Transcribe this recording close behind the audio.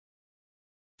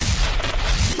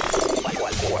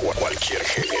cualquier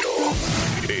género,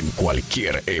 en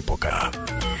cualquier época.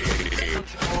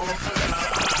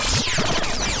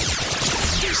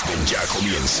 Desde ya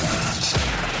comienza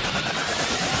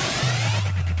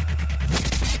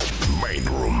Main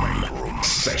Room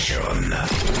Session.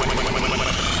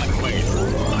 Main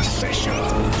Room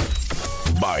Session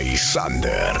by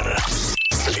Sander.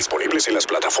 Disponibles en las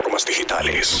plataformas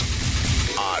digitales.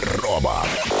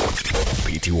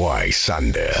 @PTY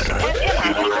Sander.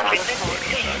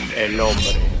 El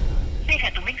hombre.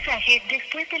 Deja tu mensaje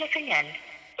después de la señal.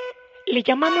 Le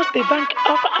llamamos de Bank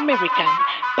of America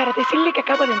para decirle que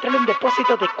acaba de entrar un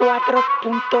depósito de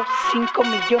 $4.5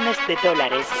 millones.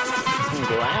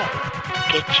 ¡Guau!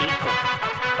 ¡Qué chico!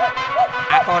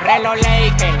 A correr los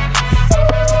Lakers.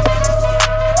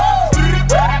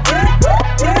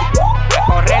 A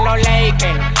correr los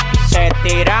Lakers. Se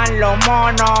tiran los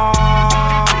monos.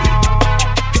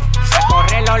 A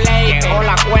correr los Lakers. Llegó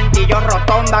la cuenta y yo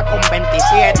rotonda con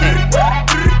 27.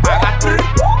 Paga tú.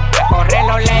 A correr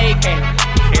los Lakers.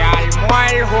 Se armó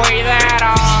el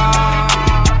juidero.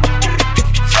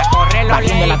 A correr los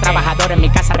Lakers. La trabajadora en mi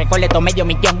casa recolecto medio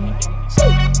millón.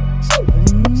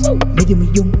 Medio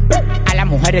millón. A las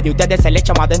mujeres de ustedes se le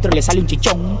echa más adentro y le sale un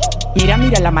chichón. Mira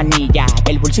la manilla,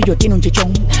 el bolsillo tiene un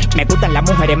chichón. Me gustan las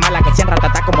mujeres malas que sean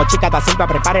ratatá como chica da silva.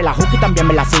 Prepare la juca y también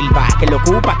me la silba. Que lo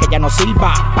ocupa, que ya no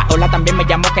silba. Paola también me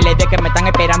llamó que le dé que me están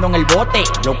esperando en el bote.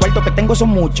 Los cuartos que tengo son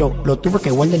muchos, lo tuve que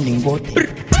guardar el lingote.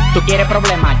 Tú quieres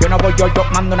problemas, yo no voy yo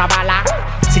mando una bala.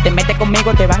 Si te metes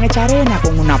conmigo te van a echar arena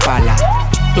con una pala.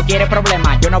 Tú quieres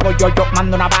problemas, yo no voy yo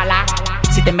mando una bala.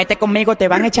 Si te metes conmigo te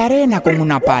van a echar arena con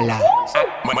una pala.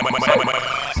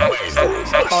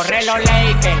 A correr los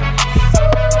Lakers.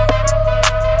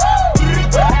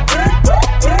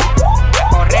 A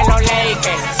correr los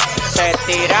Lakers. Se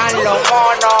tiran los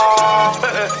monos.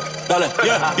 Dale,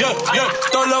 yeah.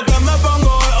 Todo lo que me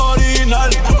pongo es original.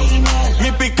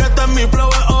 Mi piquete, mi flow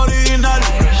es original.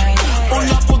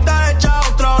 Una puta hecha,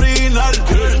 otra original.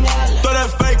 Tú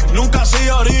eres fake, nunca has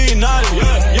sido original.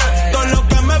 Todo lo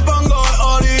que me pongo es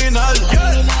original.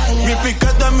 Mi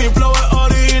piquete, mi flow es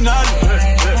original.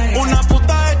 Una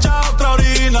puta hecha, otra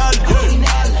original.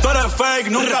 Tú eres fake,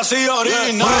 nunca has sido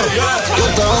original. Yo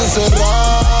estaba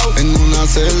encerrado en una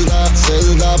celda.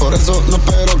 Por eso no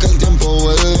espero que el tiempo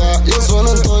vuelva. Yo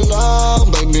sueno en todos lados,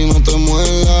 baby, no te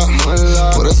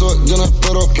muela. Por eso yo no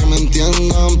espero que me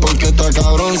entiendan. Porque está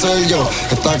cabrón ser yo,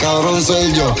 está cabrón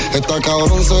ser yo, está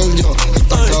cabrón ser yo,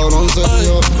 está cabrón ser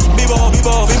yo. Vivo,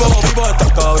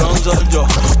 está cabrón ser yo.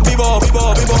 Vivo,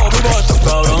 está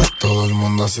cabrón. Todo el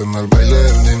mundo haciendo el baile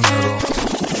del dinero.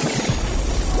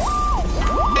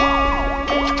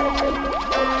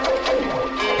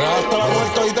 Hasta la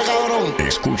vuelta, ¿viste, cabrón?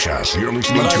 Escuchas, you're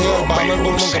listening to Main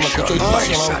Room Session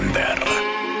by Sander.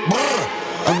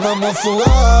 Andamos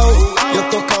fugados y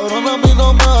estos cabrones a mí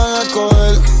no me van a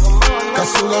coger.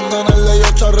 Casulando en el ley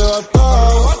 8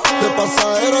 arrebatado. De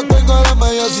pasajero tengo la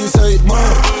media 16.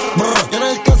 Y en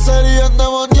el caserío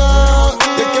endemoniado.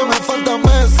 Y el que me falta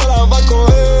se la va a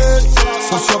coger.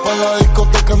 Socio para la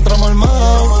discoteca entramos al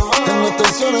mar. Tengo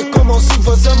tensiones como si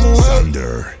fuese mujer.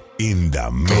 Sander in the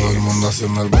mix. Todo el mundo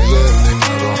haciendo el baile del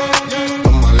dinero.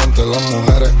 Los maleantes, las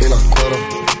mujeres y las cueros.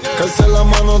 Calce la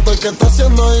mano todo el que está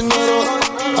haciendo dinero.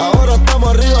 Ahora estamos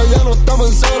arriba, ya no estamos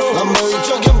en cero. La me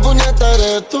dicho quién puñeta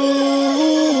eres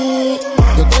tú.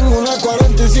 Yo tengo una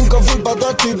 45 full pa' tu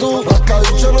actitud.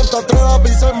 Rascabicho no te atrevas a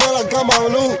pisarme la cama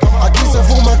blue. Aquí se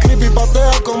fuma creepy,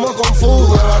 patea como con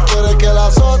fu. Ella quiere que la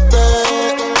azote.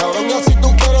 Cabrón, ya si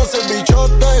tú quieres ser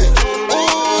bichote.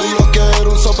 Yo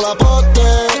quiero un soplapote.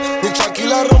 Mi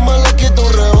Shaquilla Roma le quito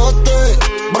un rebote.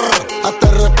 Hasta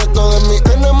el respeto de mis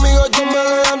enemigos yo me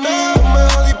lo gané. Yo me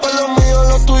jodí por lo mío,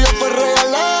 lo tuyo fue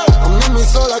regalar. A mí me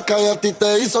hizo la calle, a ti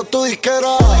te hizo tu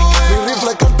disquera. Mi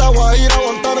rifle canta guajira,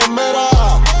 Guantanamera.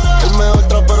 El mejor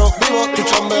trapero vivo, tú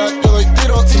chambeas, yo doy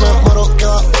tiro. Si me muero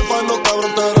queda orfano,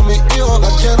 cabrón, tú eres mi hijo.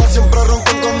 Las llenas siempre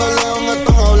roncan con el león,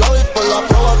 están hablados. Y por la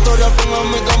probatoria tengo a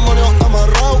mis demonios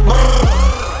amarrados.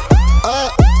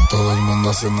 Todo el mundo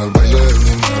haciendo el baile del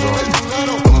dinero.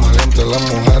 Los maleantes, las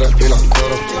mujeres y las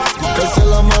cueros. Calce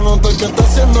la mano todo el que está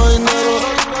haciendo dinero.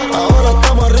 Ahora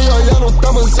estamos arriba, ya no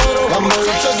estamos en cero. La me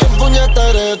dicho quién puñeta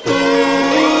eres tú.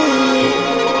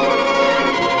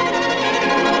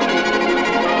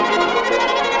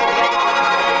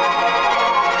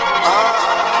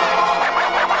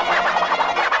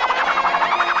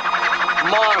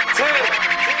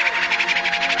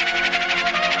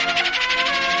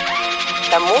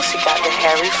 La música de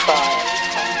Harry Fraud.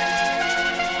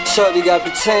 Shorty got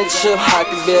potential, I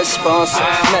could be a sponsor.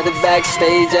 Met her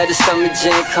backstage at the Summer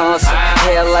Jam concert.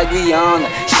 Hair like Rihanna,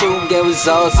 shoe game was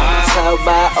awesome. Tell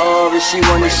by Aura, she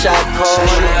want a shot call.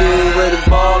 Wanna be with a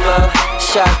baller,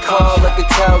 shot call. I can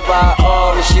tell by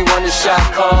Aura, she want a shot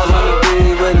call. Wanna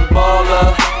be with a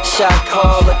baller, shot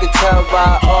call. I can tell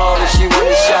by Aura, she want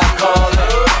a shot call.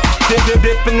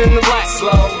 Dipping in the light,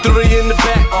 3 in the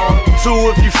back,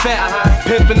 2 if you fat.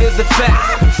 Pimpin' is a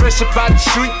fact. Fresh up out the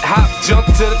street, hop, jump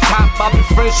to the top. I've been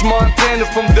French Montana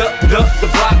from the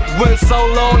block. Went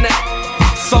solo on that,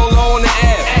 solo on the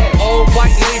air. Old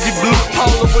white navy blue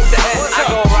polo with the ass. I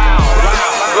go round,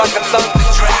 round like a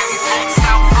thunder track.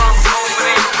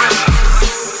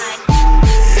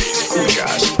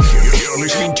 Escuchas, you're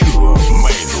listening to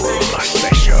Main Room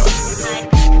Session.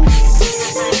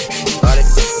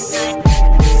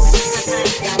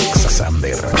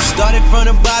 Started from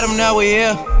the bottom, now we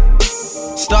here.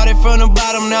 Started from the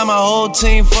bottom, now my whole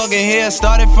team fucking here.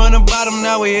 Started from the bottom,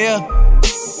 now we here.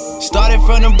 Started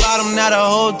from the bottom, now the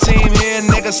whole team here.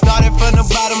 Nigga, started from the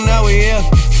bottom, now we here.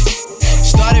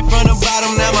 Started from the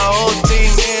bottom, now my whole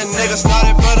team here. Nigga,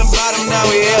 started from the bottom, now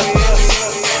we here.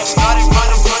 Started from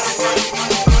the bottom.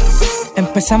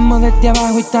 Empezamos desde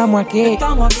abajo y estamos aquí.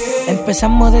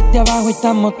 Empezamos desde abajo y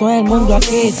estamos todo el mundo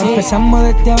aquí. Empezamos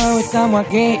desde abajo y estamos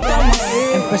aquí.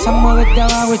 Empezamos desde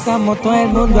abajo y estamos todo el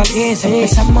mundo aquí.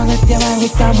 Empezamos desde abajo y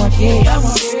estamos aquí.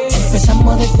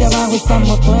 Empezamos desde abajo y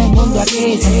estamos todo el mundo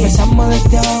aquí. Empezamos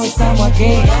desde abajo y estamos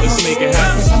aquí.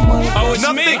 Oh,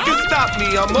 nothing can stop me.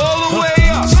 I'm all the way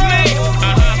up.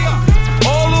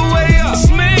 All the way up.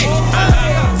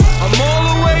 I'm all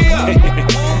the way up.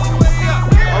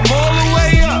 I'm all the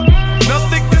way up.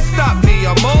 Nothing can stop me.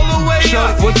 I'm all the way up. Show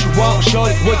it what you want, show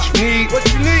it what you need.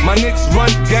 My niggas run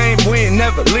the game, we ain't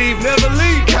never leave.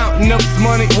 Counting up this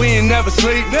money, we ain't never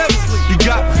sleep. You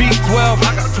got V12,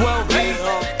 I got 12 V's.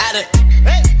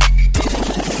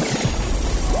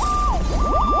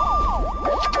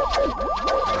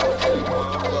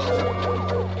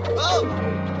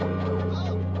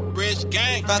 Rich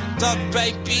gang, about to duck,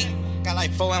 baby. Got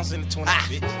like 4 ounces in the 20,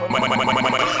 bitch.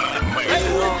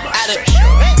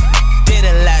 Did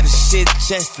a lot of shit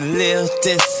just to live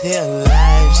this here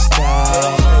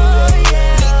lifestyle.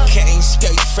 Came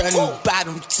straight from the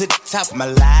bottom to the top of my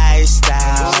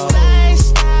lifestyle.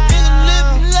 Nigga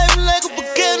living life like a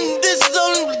beginning, this is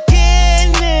only the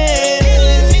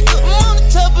beginning. Nigga, I'm on the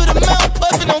top of the mountain,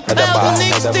 puffing on clouds, and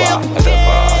niggas still.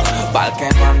 Pa'l que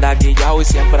no anda guillao y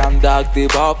siempre anda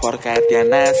activo porque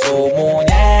tiene su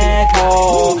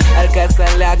muñeco. El que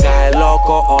se le haga el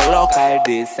loco o loca, él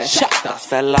dice shata,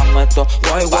 se la meto.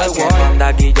 Pa'l que no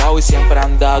anda guillao y siempre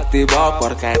anda activo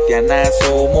porque tiene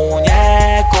su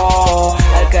muñeco.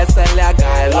 El que se le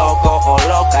haga el loco o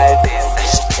loca, él dice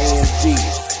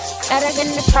Better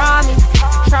than to try me.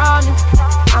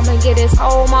 I'ma get this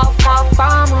whole motherfucker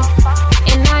from me.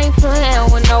 And I ain't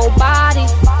playing with nobody.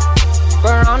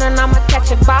 Burn on and I'ma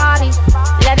catch a body.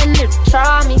 Let a nigga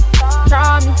try me.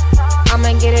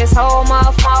 I'ma get his whole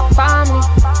motherfucker family.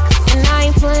 And I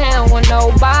ain't playing with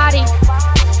nobody.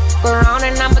 Burn on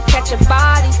and I'ma catch a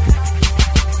body.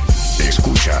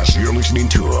 Escuchas, you're listening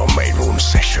to a Main Room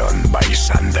Session by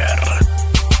Sander.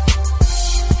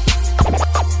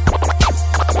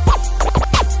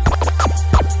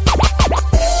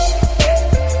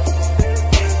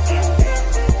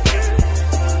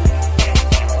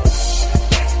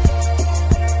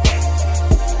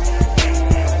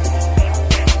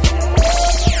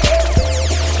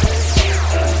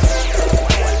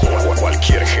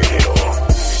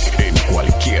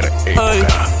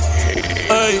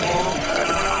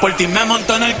 Por ti me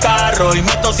monto en el carro y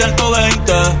meto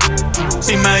 120.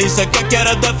 Si me dices que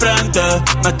quieres de frente,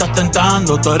 me estás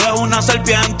tentando, tú eres una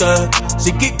serpiente.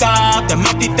 Psíquica, te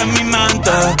metiste en mi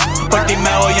mente. Por ti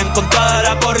me voy en contra de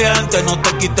la corriente. No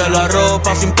te quites la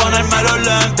ropa sin ponerme los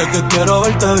lentes. Que quiero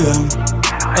verte bien,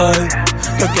 ey,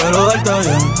 que quiero verte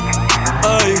bien,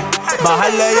 ey.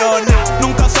 Bajarle yo,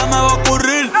 nunca se me va a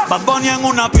ocurrir. Bad Bunny en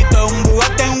una pista, un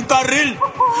Bugatti en un carril.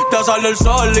 Te sale el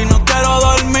sol y no quiero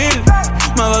dormir.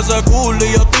 Me ves ese culo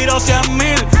y yo tiro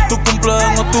 100,000. Tu cumple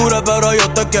en octubre, pero yo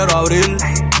te quiero abrir.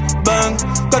 Ven,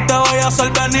 que te voy a hacer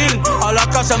venir a la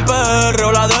casa en PR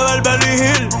o la de Beverly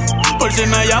Hills. Por si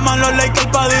me llaman los Lakers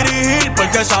pa' dirigir.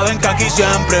 Porque saben que aquí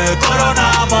siempre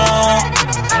coronamos.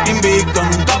 Invicto,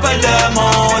 nunca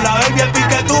perdemos. La baby el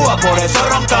piquetúa, por eso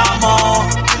roncamos.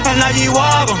 En la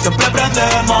G-Wagon siempre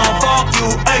prendemos. Fuck you,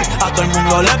 ey, a todo el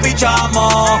mundo le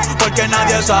pichamos. Porque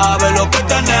nadie sabe lo que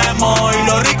tenemos y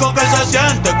lo rico que se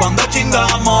siente cuando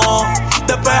chingamos.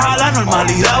 Después a la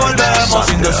normalidad volvemos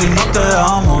sin decir no te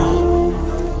amo.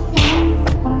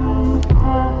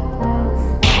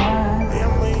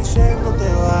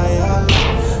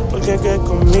 porque que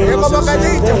conmigo se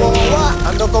siente bien.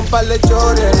 Ando con par de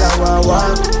chores en la guagua.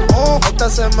 Esta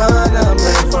semana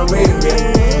me fue muy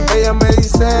bien. Ella me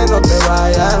dice no te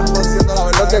vayas,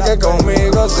 porque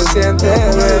conmigo se siente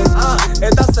bien.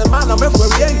 Esta semana me fue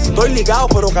bien. Estoy ligado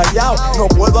pero callado. No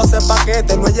puedo hacer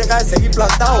paquete, no he llegado a seguir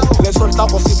plantado. Le he soltado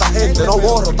cositas gente, no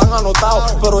borro, tan anotado.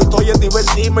 Pero estoy en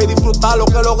divertirme y disfrutar lo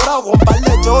que he logrado. Con par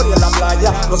de chores en la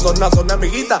playa. No son nada, son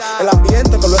amiguitas. El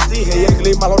ambiente que lo exige y el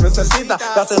clima lo necesita.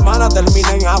 La semana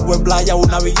termina en agua, en playa,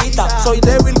 una villita. Soy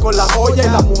débil con la joya y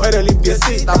las mujeres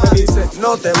limpiecitas. Me dice,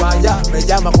 no te vayas, me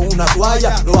llama con una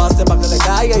toalla. Lo hace para que le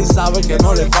caiga y sabe que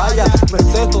no le falla. Me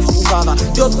ceto su gana,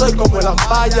 yo soy como el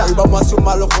ampalla. Y vamos a hacer un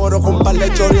malo coro con par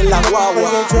de chori en la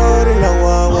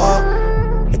guagua.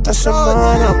 Esta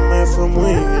semana me fue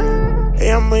muy bien.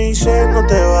 Ella me dice no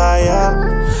te vayas,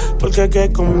 porque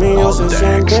que conmigo se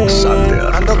siente bien.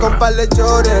 Ando con par de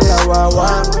chori en la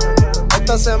guagua.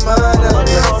 Esta semana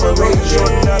me fue muy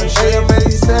bien. Ella me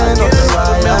dice no te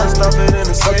vayas,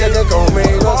 porque que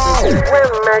conmigo se siente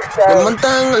bien. Diamante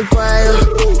en el cuello,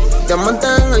 diamante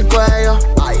en el cuello.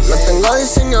 Lo tengo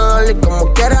diseñador y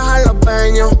como quieras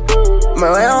jalapeño. Me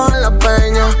veo en la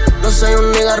peña, no soy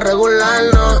un nigga regular,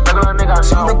 no.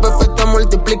 Siempre Pepe está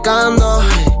multiplicando.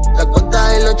 La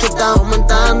cuenta y los chutes está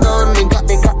aumentando. Nigga,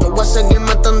 no voy a seguir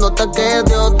matando hasta que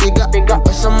Dios diga.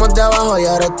 Empezamos de abajo y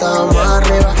ahora estamos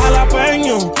arriba.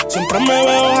 Jalapeño, siempre me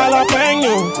veo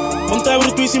jalapeño. Ponte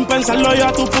bruto y sin pensarlo yo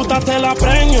a tu puta te la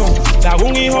premio. Te hago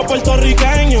un hijo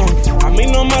puertorriqueño. A mí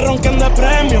no me ronquen de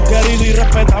premios. Querido y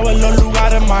respetado en los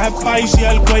lugares más spicy.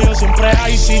 El cuello siempre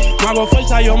icy. No hago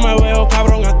fuerza, yo me veo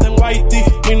cabrón hasta en whitey.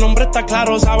 Mi nombre está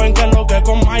claro, saben que es lo que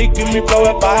con Mikey. Mi flow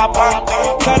es baja pa' ti.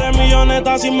 Cara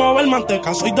milloneta sin mover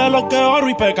manteca. Soy de los que oro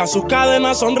y peca. Sus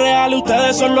cadenas son reales,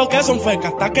 ustedes son los que son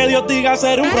fecas. Hasta que Dios diga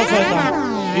ser un profeta.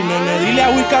 Y nene, dile a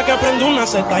Wicca que prende una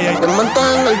seta y ahí. Diamante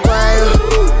en el cuello,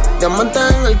 diamante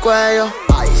en el cuello.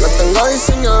 Lo tengo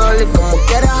diseñador y como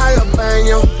quieras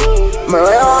jalapeño. Me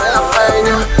veo en la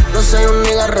peña, no soy un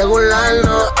nigga regular,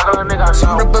 no.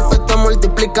 Siempre Pepe está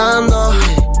multiplicando.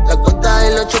 La cuenta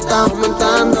y los chutes está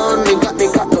aumentando. Nigga,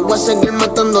 no voy a seguir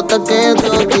matando hasta que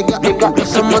Dios diga.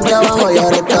 Empezamos de abajo y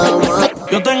ahora estamos.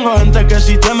 Yo tengo gente que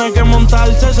si tiene que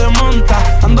montarse, se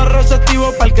monta. Ando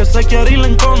receptivo para el que se quiere ir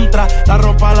en contra. La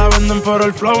ropa la venden pero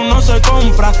el flow no se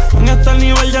compra. En este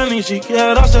nivel ya ni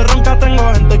siquiera se ronca.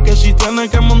 Tengo gente que si tiene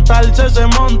que montarse, se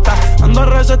monta. Ando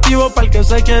receptivo para el que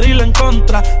se quiere ir en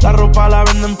contra. La ropa la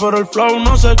venden pero el flow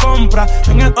no se compra.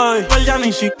 En este nivel ya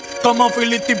ni siquiera. Como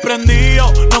Filiti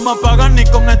prendido, no me apagan ni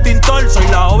con extintor. Soy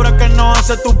la obra que no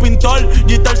hace tu pintor.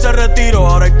 Gitter se retiró,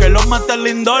 ahora es que lo mata el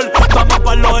lindor. Vamos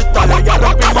pa' los estadios, ya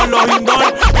rompimos los indoor.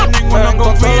 En ninguno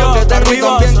confío, que tengo y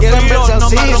también quieren verse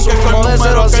así. Sumo de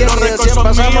 0 a 100 y de 100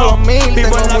 pasamos los 1000.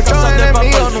 Tengo muchos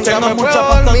enemigos, nunca me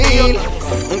puedo dormir.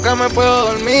 Nunca me puedo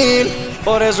dormir.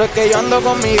 Por eso es que yo ando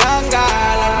con mi ganga.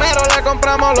 Al almero le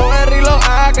compramos los R y los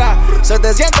AK.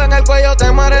 700 en el cuello,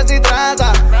 te mueres si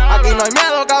trata. Aquí no hay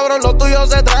miedo, cabrón, los tuyos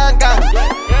se trancan.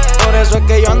 Por eso es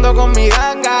que yo ando con mi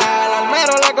ganga. Al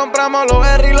almero le compramos los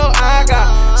R y los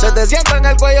AK. 700 en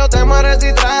el cuello, te mueres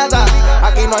si trata.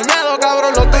 Aquí no hay miedo,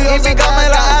 cabrón, los tuyos se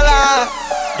trancan.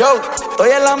 Yo, estoy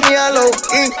en la mía low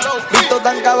key. Visto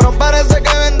tan cabrón, parece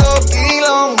que vendo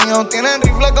kilos. Míos tienen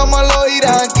rifle como los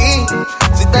iraquí.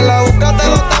 Si te la buscas, te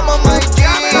lo damos,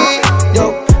 Mikey.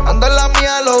 Yo, ando en la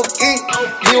mía low key.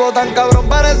 Vivo tan cabrón,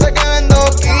 parece que vendo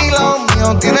kilos.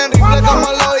 Míos tienen rifle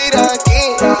como los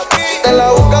iraquí. Si te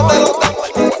la buscas, te lo damos.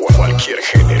 Cualquier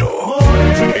género,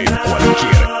 en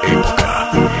cualquier época.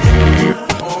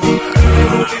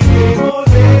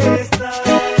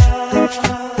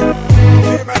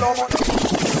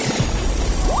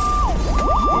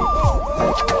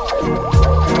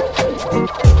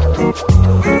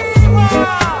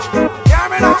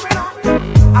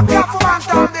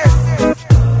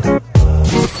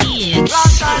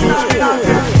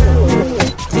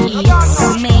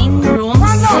 Main room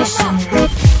session.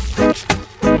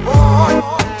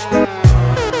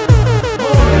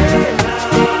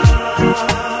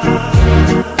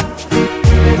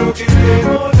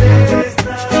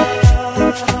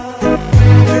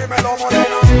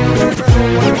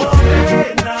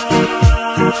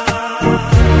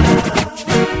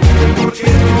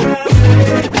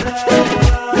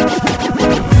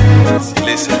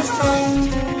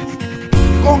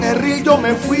 Con el río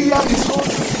me fui a mi zona.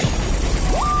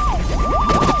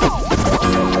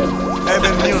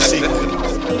 Ever Music.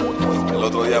 El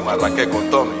otro día me arranqué con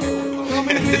Tommy.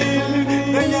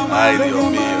 Ay, Dios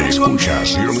mío.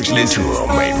 Escuchas, you're listening to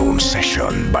Main Room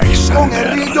Session by Con Sander.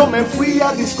 el río me fui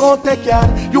a discotequear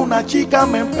y una chica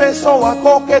me empezó a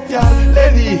coquetear.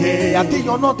 Le dije, a ti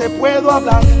yo no te puedo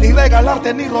hablar, ni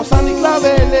regalarte ni rosas ni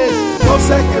claveles. Yo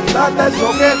sé que plata es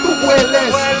lo que tú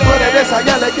hueles. Tú eres de esas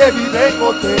gales que viven en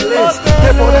hoteles,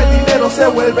 que por el dinero se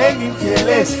vuelven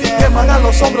infieles. Queman a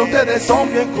los hombres, ustedes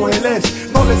son bien crueles.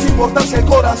 No les importa si el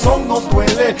corazón nos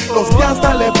duele. Los que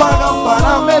hasta le pagan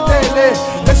para meterle.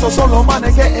 Esos son los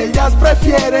manes que ellas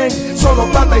prefieren. Solo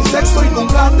plata y sexo y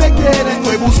nunca te quieren.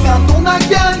 Estoy buscando una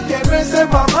gal que me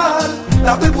sepa amar.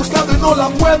 La estoy buscando y no la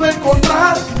puedo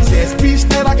encontrar. Si es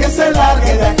pistera que se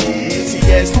largue de aquí.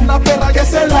 Si es una perra que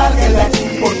se largue de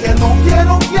aquí. Porque no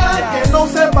quiero un gal que no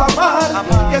sepa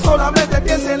amar, que solamente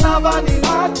piense en la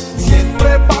vanidad. Si es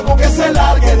prepago que se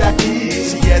largue de aquí.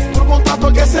 Si es por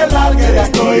contrato que se largue de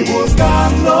aquí. Estoy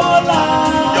buscándola.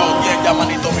 Yo, bien, ya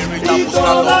manito mío, y está Y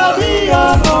buscando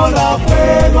todavía no la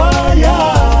puedo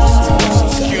hallar.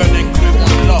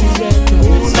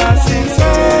 Una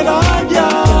sincera ya.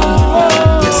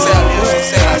 Que sea bien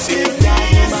sincera, así.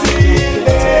 Difícil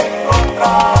de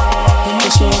encontrar.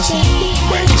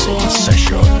 Main Room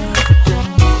Session.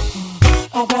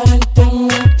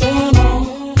 Aparentemente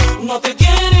no te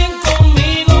quieren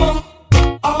conmigo.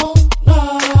 Oh no,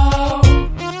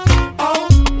 oh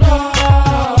no.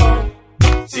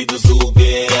 Si tú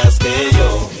supieras que yo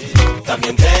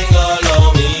también tengo lo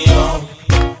mío.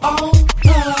 Oh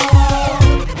no,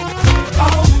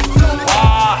 oh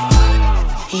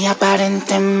no. Y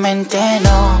aparentemente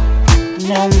no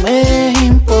me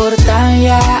importa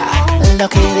ya lo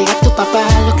que diga tu papá,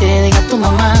 lo que diga tu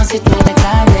mamá, si tú eres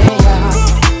grande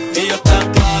ya. Y yo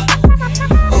también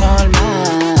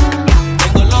normal.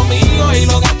 tengo lo mío y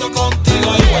lo gasto contigo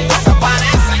y cuando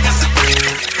desaparece que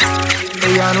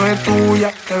se... Ella no es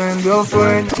tuya, te vendió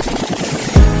sueño.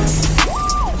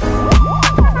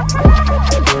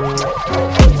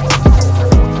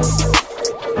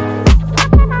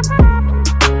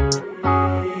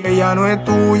 Ella no es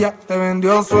tuya, te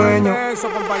vendió sueño. Eso,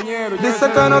 compañero.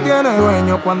 Dice que no tiene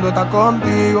dueño cuando está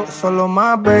contigo, son los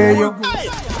más bellos.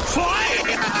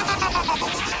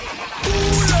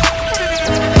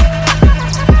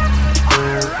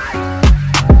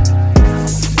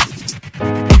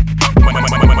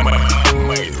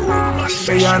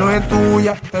 Ella no es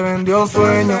tuya, te vendió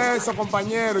sueño. Eso,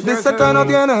 compañero. Dice que no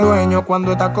tiene dueño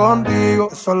cuando está contigo,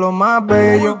 son los más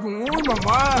bellos.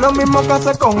 Lo mismo que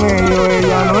hace con ellos.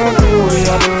 Ella no es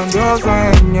tuya, te vendió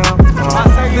sueño.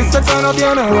 Dice que no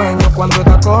tiene dueño cuando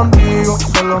está contigo,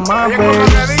 son los más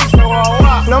bellos.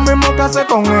 Lo mismo que hace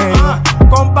con ellos.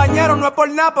 Compañero, no es por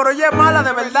nada, pero ella es mala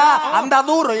de verdad. Anda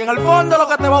duro y en el fondo lo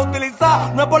que te va a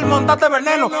utilizar no es por montarte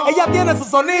veneno. Ella tiene sus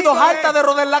sonidos, harta de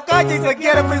rodar la calle y se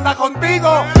quiere frisar contigo.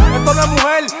 Esto no es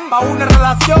mujer pa' una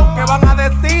relación. Que van a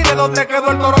decir de dónde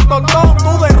quedó el toro tontón.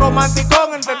 Tú de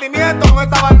romanticón, en sentimiento con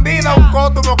esta bandida. Un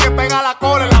cótumo que pega la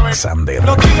cola en la vez.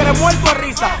 Los tigres muertos de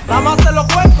risa, nada más se lo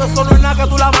cuento. Eso no es nada que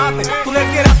tú la mates. Tú le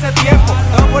quieres hace tiempo.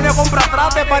 Te vas a poner a comprar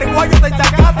trate, pariguayo te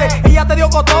enchacaste. Ella te dio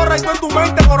cotorra y tú en tu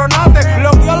mente coronaste.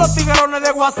 Bloqueó a los tiguerones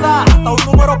de WhatsApp, hasta un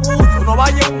número puso. No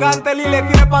vaya un gantel y le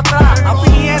tire para atrás. Está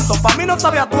fingiendo, pa' mí no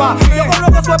sabe actuar. Yo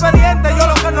conozco su expediente, yo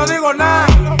lo que no digo nada.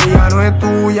 Ella no es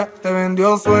tuya, te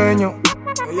vendió sueño.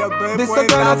 Dice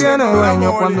que no tiene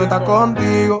dueño cuando está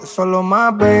contigo, son los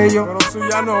más bellos.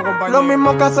 Lo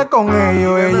mismo que hace con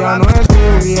ellos. Ella no es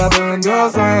tuya, te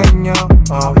vendió sueño.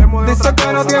 Dice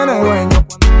que no tiene dueño,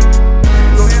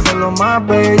 son los más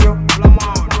bellos.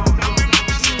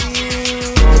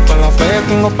 Para la fe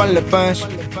tengo par de pesos.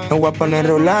 Me voy a poner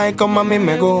like como a mí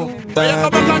me gusta.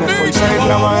 Que yo me esforcé y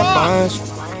trabajé pa' eso.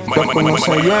 Lo que no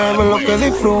se lleva es lo que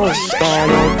disfruta.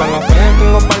 Yo para la fe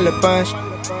tengo par de pesos.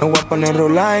 Me voy a poner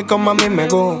like como a mí me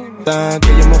gusta. Que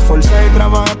yo me esforcé y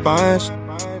trabajé pa' eso.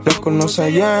 Lo que no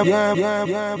se lleva.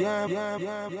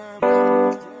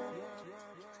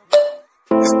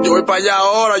 Yo voy para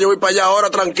allá ahora,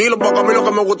 tranquilo, porque a mí lo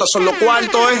que me gusta son los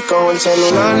cuartos, Con el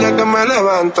celular ya que me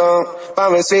levanto, pa'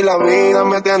 ver si la vida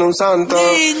me tiene un santo.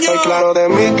 Estoy claro de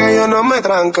mí que yo no me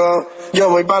tranco. Yo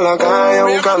voy pa' la calle a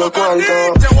buscar los cuartos.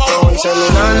 Con el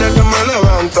celular ya que me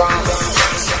levanto.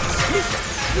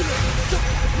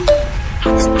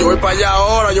 Yo voy para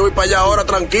allá ahora,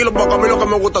 tranquilo, porque a mí lo que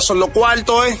me gusta son los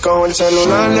cuartos, Con el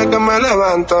celular ya que me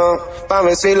levanto, pa'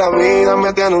 ver si la vida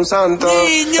me tiene un santo.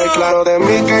 Estoy claro de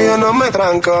mí que yo no me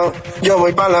tranco. Yo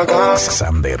voy pa' la casa,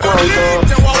 con el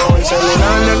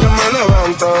celular ya que me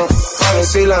levanto, pa' ver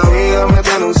si la vida me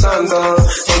tiene un santo.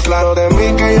 Estoy claro de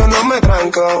mí que yo no me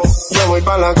tranco. Yo voy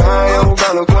pa' la calle a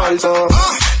buscar los cuartos.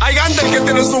 Hay gentes que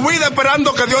tienen su vida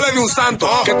esperando que Dios le dé un santo.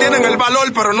 Que tienen el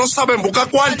valor, pero no saben buscar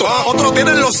cuarto. Otros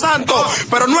tienen los santos,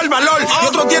 pero no el valor. Y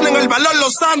otros tienen el valor,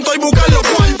 los santos, y buscar los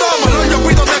cuartos. Valor yo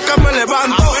cuido de que me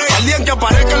levanto. El día en que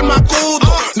aparezca el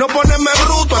macuto, no ponerme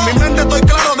bruto. En mi mente estoy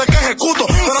claro de que ejecuto.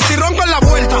 Pero si ronco en la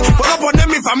vuelta, puedo poner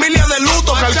mi familia de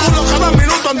luto. Calculo cada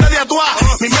minuto antes de actuar.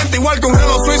 Mi mente igual que un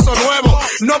reloj suizo nuevo,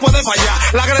 no puede fallar.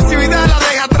 La agresividad la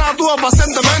deja atrás, actúo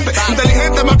pacientemente.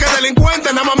 Inteligente más que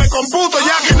delincuente, nada más me computo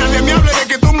ya que nadie me hable de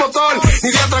que tú un motor,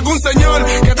 ni de atraco un señor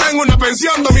que tengo una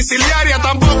pensión domiciliaria,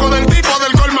 tampoco del tipo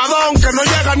del colmadón que no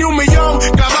llega ni 1 millón.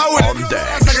 Cada uno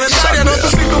secretaria, no sé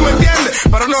si tú me entiendes,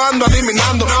 pero no ando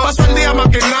adivinando. Paso el día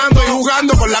maquinando y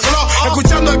jugando con la glow,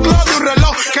 escuchando el clock de un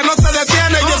reloj que no se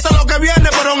detiene. Yo sé lo que viene,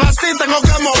 pero aún así tengo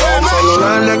que moverme.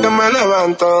 Celular de que me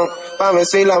levanto, pa' ver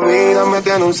si la vida me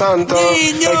tiene un santo.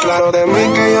 Es claro de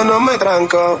mí que yo no me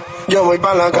tranco, yo voy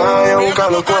pa' la calle a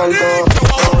buscar los cuartos.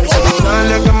 El celular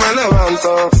de que me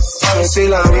levanto, pa' ver si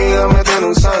la vida me tiene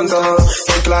un santo.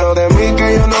 Es claro de mí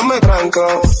que yo no me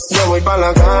tranco, yo voy pa'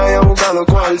 la calle a buscar los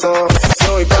cuartos.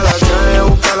 Yo voy pa' la calle a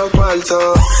buscar los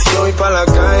cuartos. Yo voy pa' la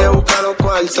calle a buscar los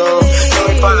cuartos. Yo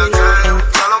voy pa' la calle a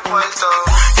buscar los cuartos.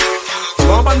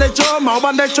 Vamos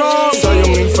pan de show. Soy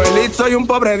un infeliz, soy un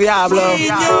pobre diablo,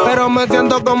 pero me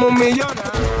siento como un millonario.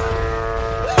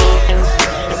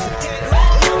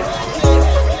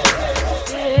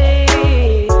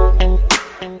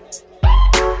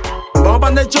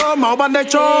 Vamos pan de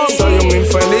show. Soy un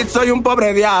infeliz, soy un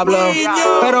pobre diablo,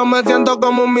 pero me siento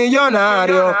como un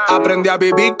millonario. Aprendí a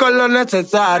vivir con lo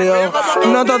necesario,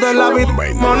 no todo en la vida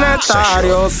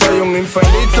monetario. Soy un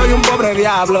infeliz, soy un pobre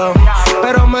diablo,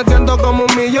 pero me siento como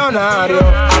un millonario.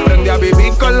 Aprendí a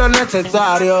vivir con lo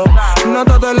necesario, no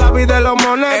todo en la vida es lo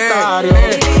monetario.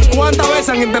 ¿Cuántas veces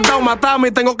han intentado matarme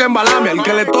y tengo que embalarme? Al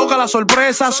que le toca la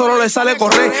sorpresa solo le sale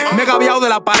correr. Me he gaviado de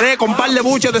la pared con par de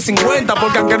buches de 50,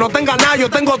 porque aunque no tenga nada yo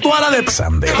tengo toda la de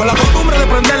con la costumbre de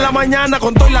prender la mañana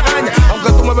con toda la gaña.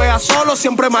 Aunque tú me veas solo,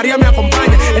 siempre María me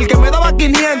acompaña. El que me daba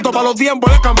 500 para los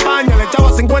tiempos de campaña, le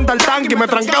echaba 50 al tanque y me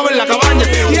trancaba en la cabaña.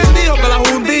 ¿Quién dijo que la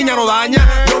juntiña no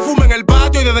daña? Yo fumo en el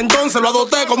patio y desde entonces lo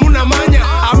adopté como una maña.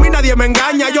 A mí nadie me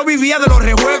engaña, yo vivía de los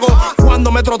rejuegos.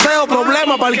 Cuando me troteo,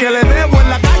 problema para el que le debo. En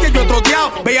la calle yo he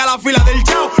troteado, veía la fila del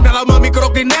chao. Nada más mi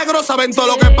croquis negro saben todo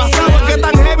lo que pasaba. Es que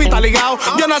tan heavy está ligado,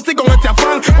 yo nací con este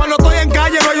afán. Cuando estoy en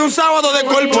calle no hay un sábado de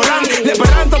corporal. La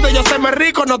esperanza de yo serme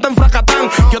rico no te enfracatán.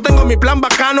 Yo tengo mi plan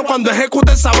bacano, cuando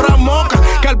ejecute sabrán moca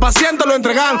que al paciente lo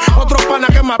entregan, otros panas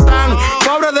que matan.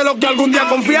 Pobre de los que algún día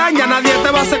confían, ya nadie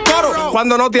te va a hacer coro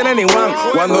cuando no tiene ni one,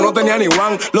 cuando no tenía ni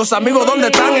one. Los amigos ¿dónde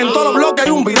están? En todos los bloques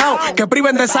hay un virado que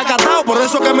priven de sacatao. Por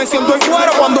eso que me siento en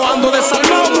cuero cuando ando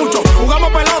desarmado. Mucho jugamos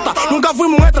pelota, nunca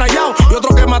fuimos un estrellado. Y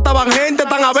otros que mataban gente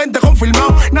están a 20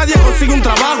 confirmados. Nadie consigue un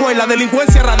trabajo y la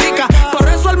delincuencia radica. Por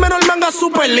eso al menos el manga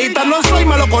superlita. No soy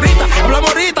malocorita, hablamos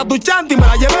ahorita, tu chanti me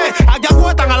la llevé. Aquí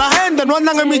acuestan a la gente, no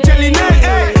andan en Michelin.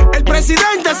 El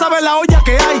presidente sabe la olla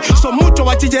que hay. Son muchos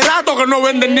bachilleratos que no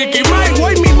venden ni Kimai.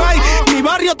 Güey, mi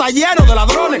barrio está lleno de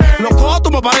ladrones. Los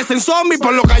cotos me parecen zombies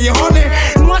por los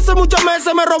callejones. No hace muchos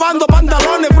meses me robando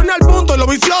pantalones. Fui al punto y los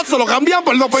viciosos lo cambian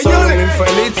por los peñones. Soy un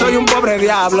infeliz, soy un pobre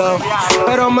diablo,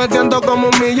 pero me siento como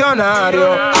un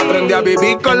millonario. Aprendí a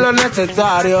vivir con lo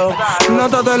necesario, no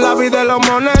todo en la vida es lo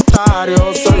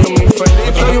monetario. Soy un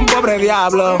infeliz, soy un pobre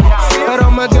diablo,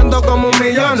 pero me siento como un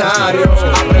millonario.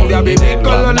 Aprendí a vivir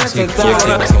con lo necesario.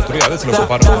 Las autoridades lo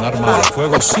separan un arma de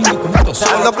fuego 5 minutos.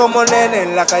 Ando como nene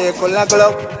en la calle con la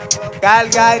Glock.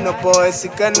 Carga y no puedo decir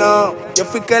que no. Yo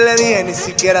fui que le dije, ni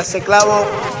siquiera se clavó.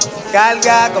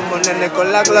 Carga como nene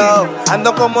con la Glock.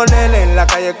 Ando como nene en la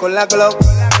calle con la Glock.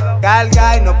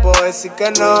 Carga y no puedo decir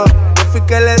que no. Yo fui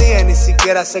que le dije, ni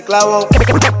siquiera se clavó.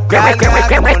 Carga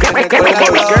como nene con la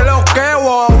Glock. ¿Qué lo que,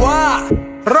 guagua?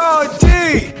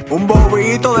 Rochi, un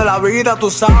bobito de la vida, tú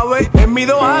sabes. En mis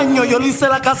 2 años yo le hice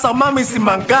la casa a mami sin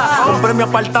mancar. Compré mi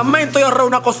apartamento y ahorré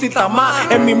una cosita más.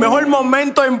 En mi mejor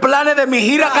momento, en planes de mi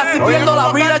gira, casi pierdo la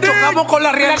vida, chocamos con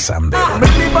la realidad. Me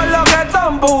vivo lo que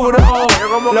son puros,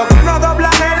 lo que no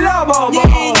doblan es lo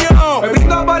bobo. Me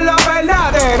vivo por lo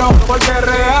verdadero, porque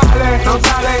reales no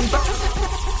salen.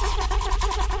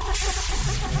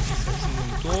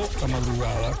 La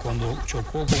madrugada cuando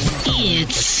chocó con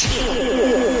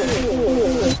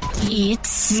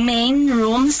It's main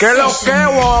room ¿Qué lo que,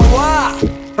 guagua?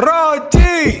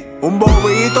 Rochi, un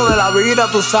bobito de la vida,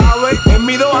 tú sabes. En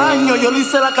mis 2 años yo le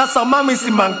hice la casa a mami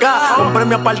sin mancar. Compré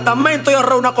mi apartamento y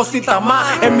ahorré una cosita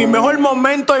más. En mi mejor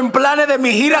momento, en planes de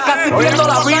mi gira, casi pierdo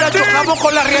la vida, chocamos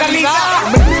con la realidad.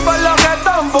 Me vivo lo que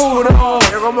son puros,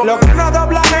 lo que no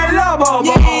doblan es lo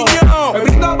bobo. Me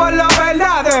vivo por lo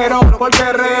verdadero, pero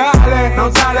porque reales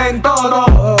no salen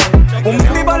todos. Un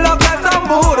tipo lo que son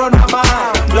puros nada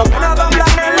más, lo que no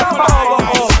doblan en los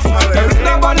bobos. Me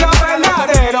brindo por lo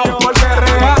verdadero, porque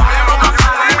reales.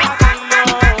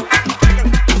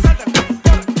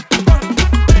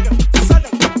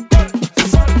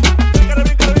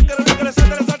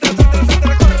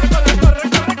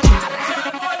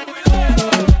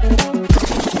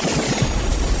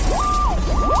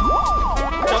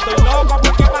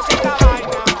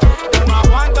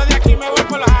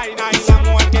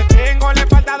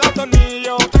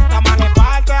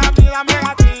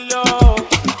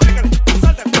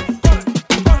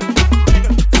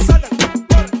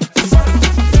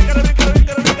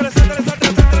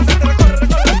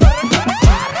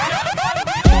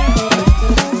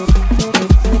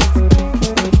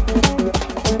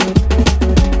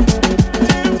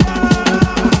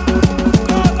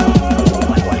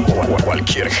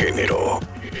 Cualquier género,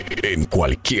 en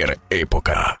cualquier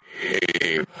época.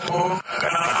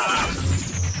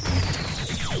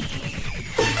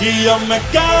 Y yo me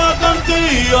quedo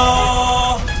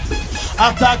contigo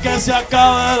hasta que se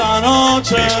acabe la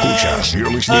noche. Escuchas,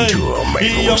 you're listening to a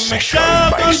Y yo Main me Session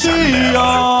quedo by Sander.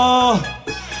 contigo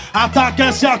hasta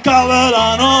que se acabe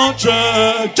la noche.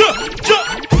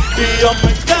 Y yo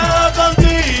me quedo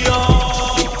contigo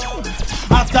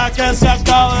hasta que se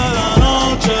acabe la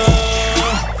noche.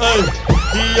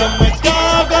 Y yo me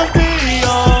quedo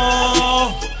contigo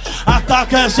hasta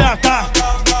que se acabe.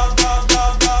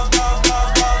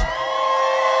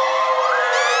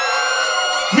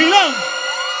 Milán,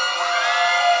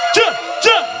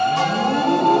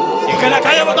 y que la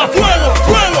calle bota fuego,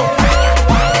 fuego,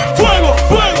 fuego,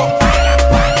 fuego,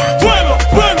 fuego,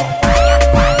 fuego,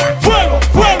 fuego,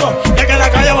 fuego, y que la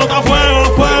calle bota fuego,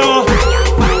 fuego,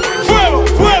 fuego,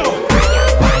 fuego,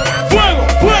 fuego,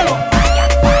 fuego,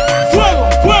 fuego,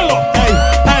 fuego,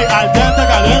 ey, al dente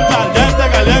caliente, al dente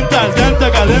caliente, al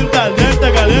dente caliente, al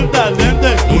dente caliente, al dente.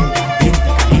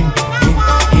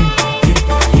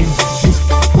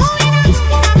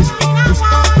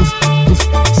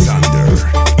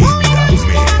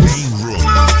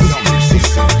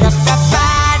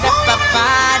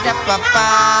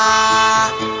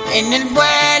 En el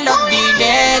vuelo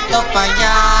directo pa'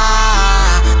 allá.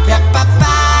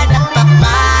 Rapapá,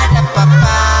 rapapá,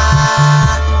 rapapá.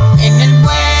 En el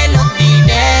vuelo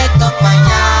directo pa'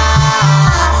 allá.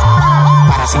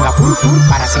 Para Singapur,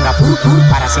 para Singapur,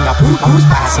 para Singapur, vamos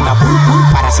para Singapur,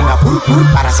 para Singapur,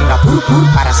 para Singapur,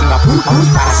 para Singapur, vamos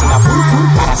para Singapur,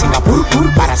 para Singapur,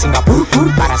 para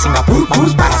Singapur, para Singapur,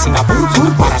 vamos para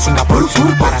Singapur, para Singapur,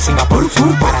 para Singapur,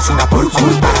 para Singapur,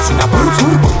 vamos para Singapur.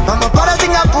 Vamos para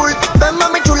Singapur, ven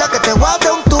mami chula que te voy a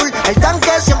dar un tour. El tanque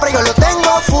siempre yo lo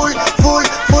tengo full, full,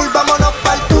 full, vámonos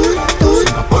pa'l tour, tour.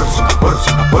 Singapur, Singapur,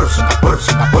 Singapur, Singapur,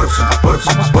 Singapur, Singapur,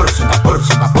 Singapur, Singapur,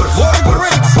 Singapur,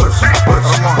 Singapur,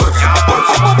 Singapur,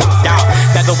 Singapur,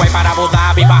 De Dubai para Abu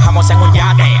Dhabi bajamos en un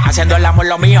yate, haciendo el amor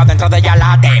lo mío dentro de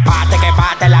Yalate. Pate que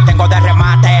pate, la tengo de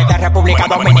remate, de República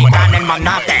Dominicana el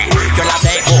magnate. Yo la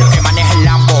dejo que maneje el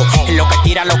Lambo, en lo que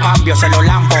tira los cambios se los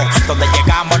lambo. Donde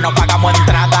llegamos no pagamos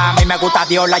entrada, a mí me gusta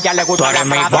Diola, ya le gusta la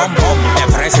mi bombón. De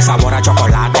fresa y sabor a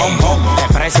chocolate,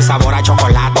 de fresa y sabor a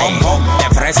chocolate,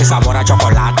 de fresa y sabor a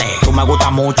chocolate. Tú me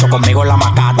gustas mucho, conmigo la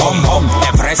macate.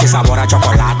 De fresa y sabor a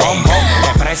chocolate,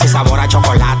 de fresa y sabor a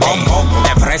chocolate,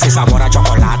 de fresa y sabor a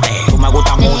chocolate. Tú me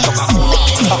gustas mucho.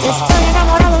 Estoy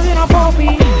enamorado de una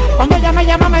popi. Cuando ella me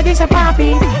llama me dice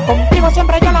papi. Contigo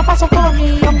siempre yo la paso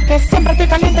funny, aunque siempre estoy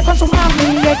caliente con su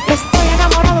mami. Es que estoy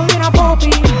enamorado de una popi.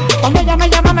 Cuando ella me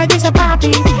llama me dice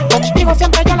papi. Contigo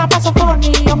siempre yo la paso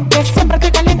funny, aunque siempre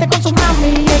estoy caliente con su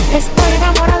mami. Es que estoy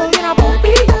enamorado de una popi.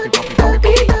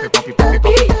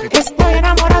 Estoy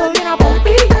enamorado de una popi.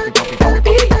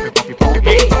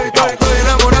 Estoy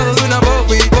enamorado de una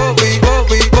popi, popi,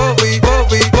 popi, popi,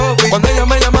 popi, popi. Cuando ella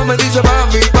me llama me dice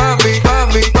papi, papi,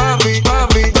 papi, papi,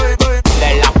 papi.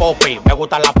 De la popi, me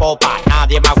gusta la popa.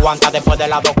 Nadie me aguanta después de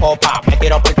las 2 copas. Me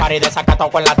tiro por el party desacatado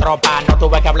con la tropa. No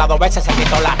tuve que hablar 2 veces, se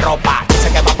quitó la ropa.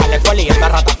 Dice que va para la escuela y anda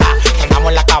ratatá. Frenamos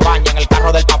en la cabaña, en el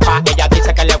carro del papá. Ella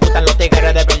dice que le gustan los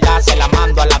tigres de verdad. Se la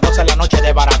mando a las 12 de la noche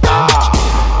de barata.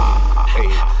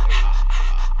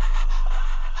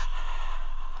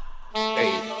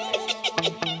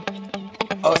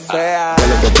 O sea, ¿qué es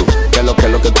lo que tú? ¿Qué es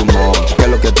lo que tú montas? ¿Qué es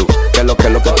lo que tú? ¿Qué es lo que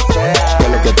tú? ¿Qué es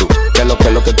lo que tú? ¿Qué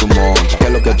es lo que tú montas? ¿Qué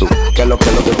es lo que tú? ¿Qué es lo que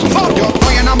tú montas? Yo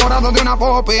estoy enamorado de una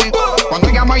popi. Cuando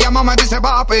ella me llama me dice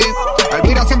papi.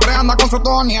 Elvira siempre anda con su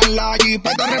Tony en la Jeep.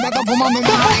 Te arrebata fumando un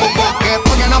mari. Que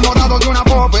estoy enamorado de una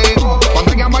popi.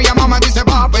 Cuando ella me llama me dice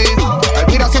papi.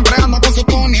 Elvira siempre anda con su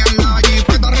Tony en la Jeep.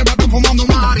 Te arrebata fumando un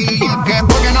mari. Que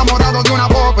estoy enamorado de una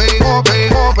popi, popi,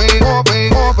 popi.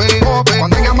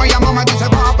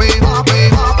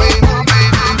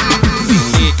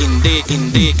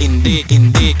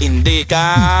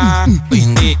 indica.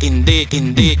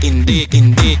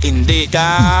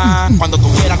 Indica. Cuando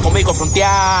tú quieras conmigo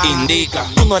frontear, indica.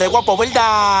 Tú no eres guapo,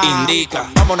 ¿verdad? Indica.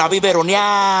 Vamos a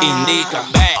biberonear, indica.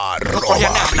 No corre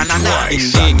nada.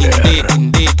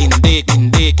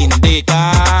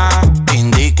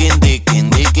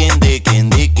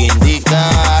 Indica.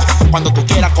 Cuando tú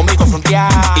quieras conmigo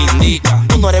frontear, indica.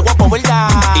 Tú no eres guapo, ¿verdad?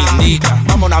 Indica.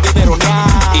 Vamos a biberonear,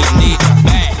 indica.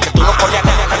 Que tú no corres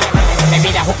nada.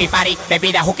 Bebida hooky party,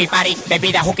 bebida hooky party,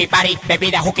 bebida hooky party,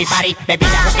 bebida hooky party,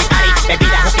 bebida hooky party,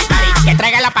 bebida hooky party. Que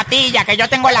traiga la patilla, que yo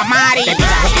tengo la mari.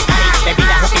 Bebida hooky party,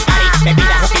 bebida hooky party,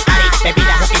 bebida hooky party,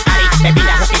 bebida hooky party,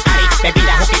 bebida hooky party,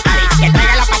 bebida hooky party. Que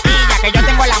traiga la patilla, que yo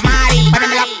tengo la mari.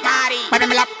 Párenmela,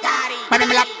 párenmela,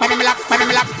 párenmela, párenmela,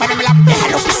 párenmela, párenmela.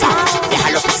 Déjalo pisado,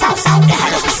 déjalo pisado,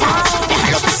 déjalo pisado,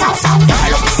 déjalo pisado,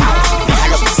 déjalo pisado,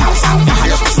 déjalo pisado,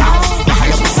 déjalo pisado,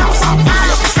 déjalo pisado,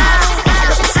 déjalo pisado.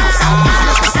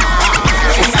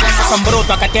 Son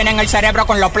brutos que tienen el cerebro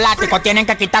con los plásticos. Tienen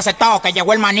que quitarse todo, que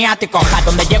llegó el maniático. A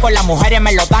donde llego las mujeres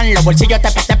me lo dan. Los bolsillos te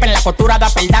en la costura da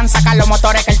perdán. Sacan los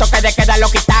motores que el toque de queda lo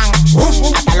quitan.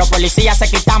 Hasta los policías se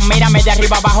quitan. Mírame de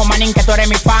arriba abajo, manín, que tú eres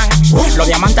mi fan. Los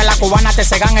diamantes la cubana te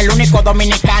cegan. El único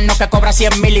dominicano que cobra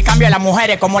 100,000 y cambia a las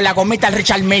mujeres como la gomita el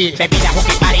Richard Mille. Bebida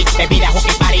hooky party, bebida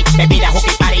hooky party, bebida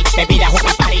hooky party, bebida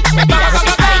hooky party, bebida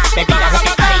hooky party, bebida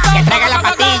hooky party. Que traiga la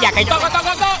patilla, que yo...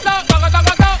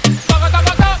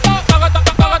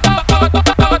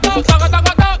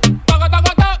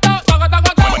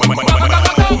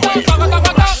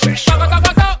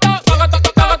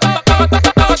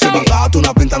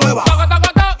 Una pinta nueva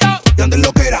y andes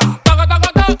lo que era.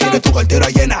 Tienes tu cartera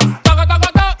llena.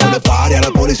 No le pare a la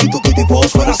policía, que tipo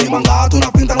suena. Si mangaste una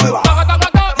pinta nueva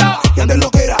y andes lo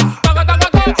que era.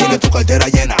 Tienes tu cartera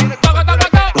llena.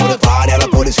 No le pare a la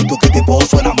policía, que tipo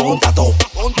suena. Monta todo,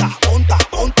 monta, monta,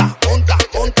 monta, monta,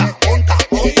 monta, monta,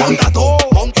 monta todo,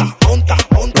 monta, monta,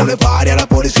 monta. No le pare a la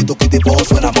policía, que tipo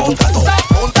suena. Monta todo,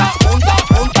 monta, monta,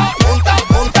 monta, monta,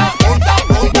 monta, monta,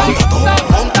 monta todo,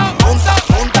 monta, monta,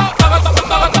 monta.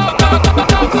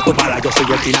 Yo soy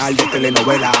el final de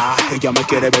telenovela. Ella me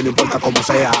quiere ver, no importa cómo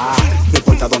sea, no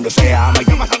importa donde sea. Me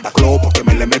llama Santa Claus porque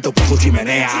me le meto por su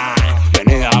chimenea.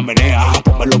 Menea, menea,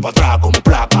 pónmelo para atrás como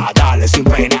placa, dale sin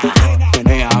pena.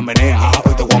 Menea, menea,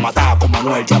 hoy te voy a matar con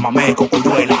Manuel, llámame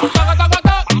Cocuyuela.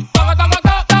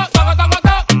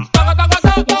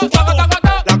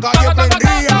 La calle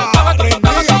prendía, prendía,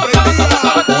 prendía.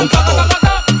 Monta todo.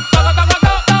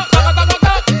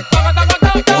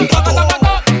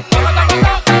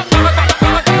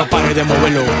 De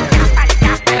moverlo.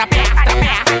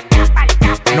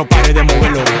 No pare de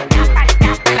moverlo.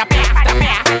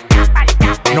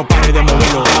 No pare de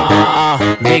moverlo.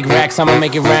 Big racks, I'ma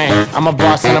make it rain. I'm a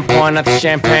boss and I'm pouring out the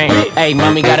champagne. Hey,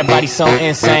 mommy got a body so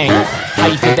insane. How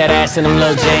you fit that ass in them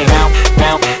little jeans? Bounce,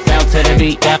 bounce, bounce to the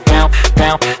beat. Bounce,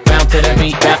 bounce, bounce to the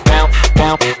beat. Bounce,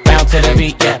 bounce, bounce to the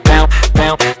beat. Yeah, bounce,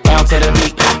 bounce, bounce to the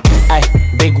beat. Ay,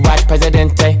 big watch,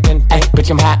 Presidente. Ay, bitch,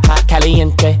 I'm hot, hot,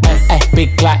 caliente. Ay,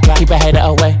 big clock, keep a hater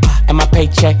away. And my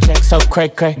paycheck, so cray.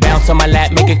 Bounce on my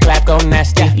lap, make it clap, go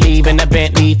nasty. Leave in the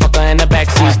Bentley, fuck her in the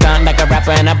backseat. Stunt like a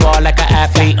rapper and I ball like an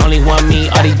athlete. Only one me,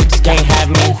 all these bitches can't have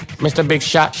me. Mr. Big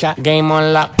Shot, game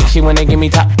on lock. She wanna give me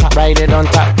top, write it on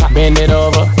top. Bend it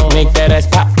over, make that ass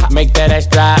pop, make that ass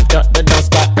drop, don't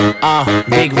stop.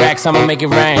 Big racks, I'ma make it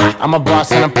rain. I'm a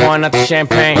boss and I'm pouring out the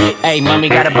champagne. Hey, mommy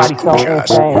got a body so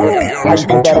insane. How you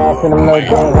put that ass in the little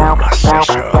game? Bounce,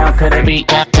 bounce to the beat.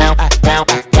 Bounce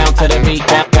to the beat.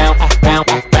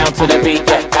 Bounce to the beat.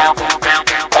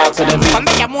 Bounce to the beat.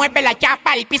 Cuando ella mueve la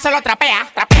chapa, el piso lo trapea.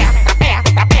 Trapea, trapea,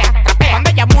 trapea, trapea. Cuando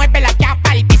ella mueve la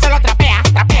chapa, el piso lo trapea.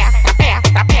 Trapea, trapea,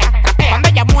 trapea, trapea. Cuando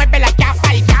ella mueve la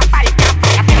chapa, el chapa, el chapa.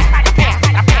 Trapea, trapea,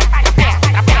 trapea, trapea,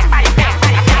 trapea,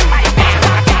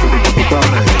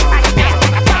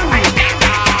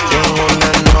 Tengo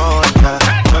una nota,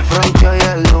 me fronteó y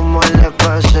el humo le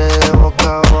pasé de boca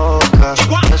a boca.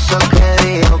 Eso que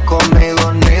dijo conmigo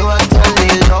no iba a estar ni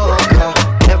loca.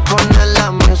 Le pone la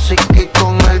música y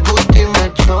con el booty me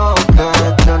choca.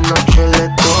 Esta noche le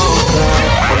toca.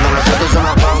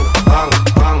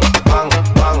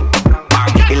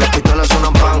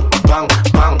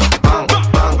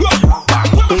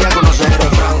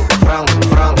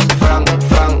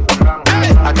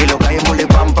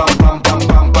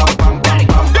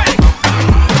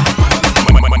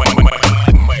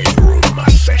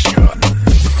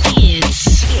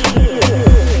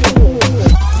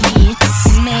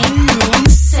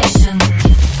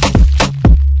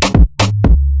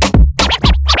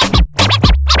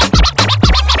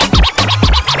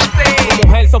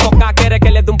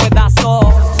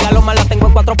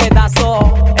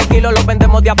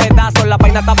 de a pedazos, la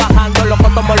vaina está bajando, loco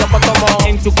tomo.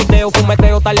 En chuquiteo,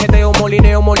 fumeteo, tarjeteo,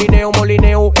 molineo,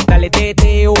 dale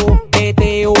teteo.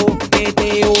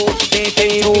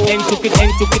 En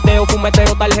chuquiteo,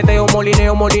 fumeteo, tarjeteo,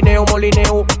 molineo,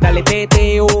 dale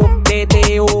teteo.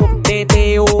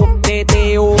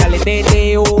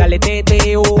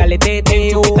 Dale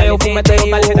teteo, fumeteo,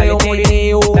 tarjeteo,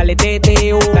 molineo, dale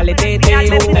teteo,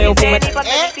 fumeteo.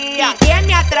 ¿Y quién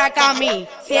me atraca a mí?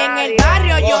 Si en el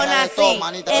barrio yo nací,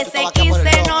 ese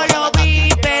 15 no lo vi,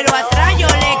 pero atrás yo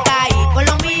le caí. Con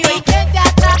lo mío, ¿y quién te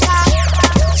atraca?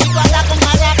 Si tú andas con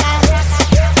maraca.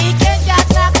 ¿Y quién te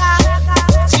atraca?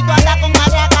 Si tú andas con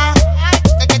maraca.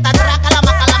 Que te atraca la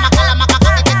maca, que te atraca la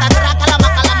maca, que te atraca la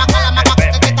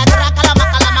maca, que te atraca la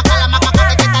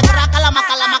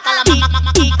maca,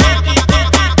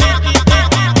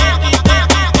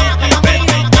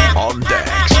 On deck,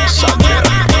 Sander.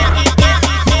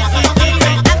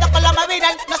 Ando con la Mavira,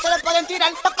 no se le pueden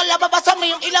tirar, porque las babas son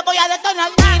míos y las voy a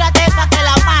detonar. Tírate pa' que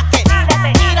la maque,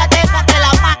 tírate pa' que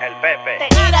la maque, el Pepe.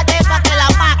 Tírate pa' que la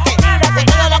maque, de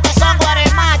todo lo que son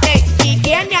guaremates. ¿Y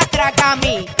quién me atraca a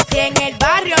mí? Si en el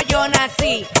barrio yo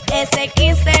nací, ese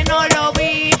 15 no lo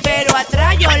vi, pero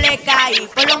atrás yo le caí.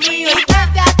 Por lo mío, ¿y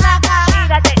quién te atraca?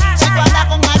 Si tú andas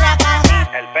con maraca,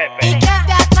 el Pepe. ¿Y quién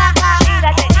te atraca?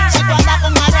 Si tú andas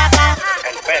con maraca,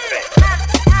 el Pepe.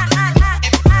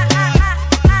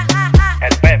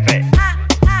 El Pepe.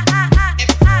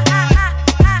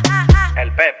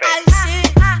 El Pepe. Ay, sí,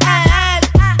 él.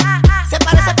 Se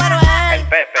parece, pero él. El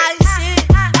Pepe. Ay, sí,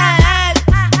 él.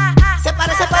 Se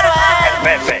parece, pero él. El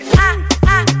Pepe.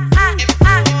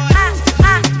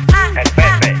 El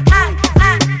Pepe.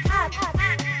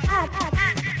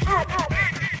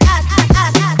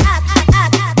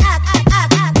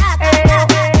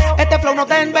 Este flow no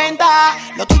te inventa,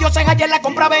 lo tuyo se halla en la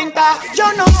compra-venta.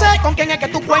 Yo no sé con quién es que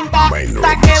tú cuentas.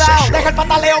 Está quedado, deja el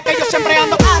pataleo que yo siempre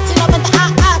ando. Si no venta,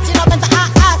 si no venta,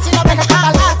 si no venta, si no venta,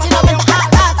 si no venta,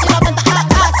 si no venta,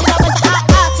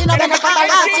 si no venta,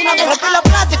 si no venta, rompí los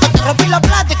plásticos, rompí los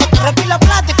plásticos, rompí los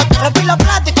plásticos, rompí los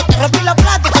plásticos, rompí los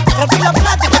plásticos, rompí los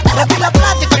plásticos, rompí los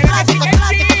plásticos, plásticos.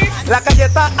 La calle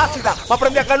está ácida, más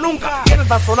prendida que nunca. ¿Quiénes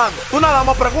están sonando? Tú nada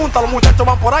más preguntas, los muchachos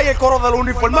van por ahí, el coro del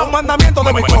uniforme, un mandamiento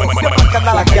de mi coro. Siempre hay que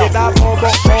andar la calle está bobo,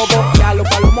 ya los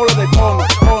palomos los de tono.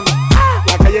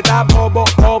 La calle está bobo,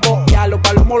 ya los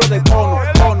palomos los de tono.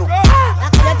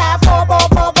 La calle está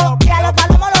bobo, ya los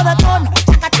palomos los de tono.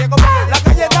 La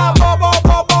calle está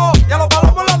bobo, ya los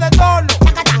palomos los de tono.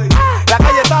 La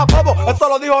calle está bobo, eso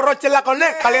lo dijo Roche en la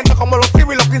Cornet. Caliente como los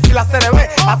civiles, los 15 y la CRB.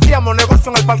 Hacíamos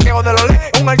negocio en el parqueo de los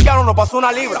LE. Un haitiano nos pasó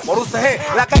una libra por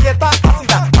UCG. La calle está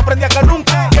ácida, aprendí que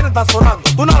nunca. ¿Quiénes están sonando?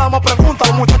 Tú nada más preguntas,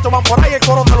 los muchachos van por ahí, el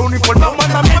coro del uniforme, un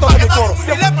mandamiento de mi coro. Así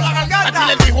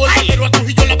le dijo el barbero a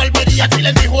Trujillo la barbería. Así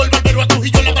le dijo el barbero a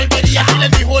Trujillo la barbería. Así le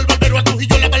dijo el barbero a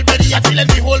Trujillo la barbería. Así le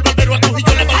dijo el barbero a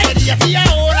Trujillo la barbería. Y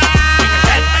ahora.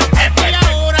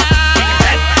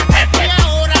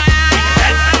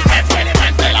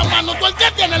 Levante la mano, tú el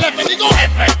que tiene el F, digo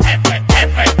F.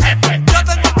 Yo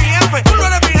tengo mi jefe, tú no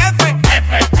eres mi jefe.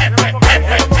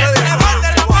 Levante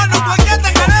la mano, tú el que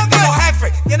tenga el F. Digo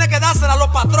jefe, tiene que dársela a los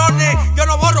patrones. Yo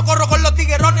no borro, corro con los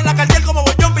tiguerones. La cartel como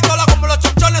bollón, pistola como los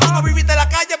chonchones. Tú no viviste en la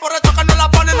calle, por eso que no la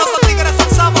ponen. No son tigres, son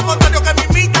sapos, contrario que me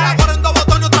imitan. La corren dos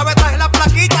botones, otra vez traje la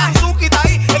plaquita. Suki está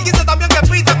ahí, el 15 también que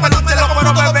pita. Peluche, los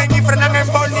cueros me ven y frenan en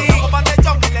boli. Pan de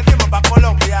chon y le dimos pa'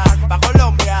 Colombia, pa'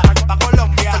 Colombia, pa'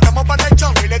 Colombia. Sacamos pan de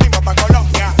chon y le dimos pa'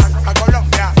 Colombia, pa'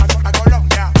 Colombia, pa'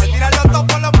 Colombia. Se tiran los dos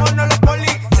por los monos, los poli.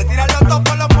 Se tiran los dos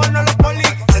por los monos, los poli.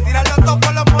 Se tiran los dos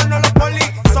por los monos, los poli.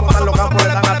 Los campos le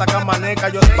dan atacar maneca.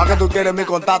 Pa' que tú quieres mi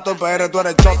contacto en PR, tú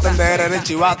eres choten de R, eres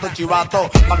chivato.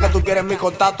 Pa' que tú quieres mi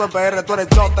contacto en PR, tú eres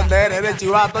choten de R, eres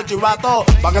chivato.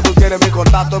 Pa' que tú quieres mi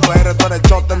contacto en PR, tú eres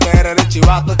choten de R, eres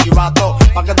chivato.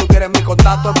 Pa' que tú quieres mi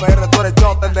contacto en PR, tú eres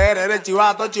choten de R, eres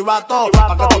chivato.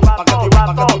 Pa' que tú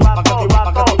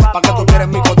quieres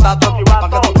mi contacto, pa'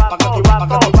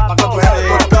 que tú eres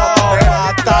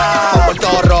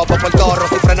Por el torro,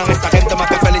 si frenan esta gente más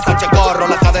que feliz Sánchez Corro.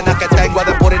 Las cadenas que tengo es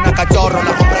de purina cachorro.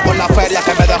 La compré con la feria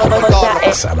que me dejó por torro.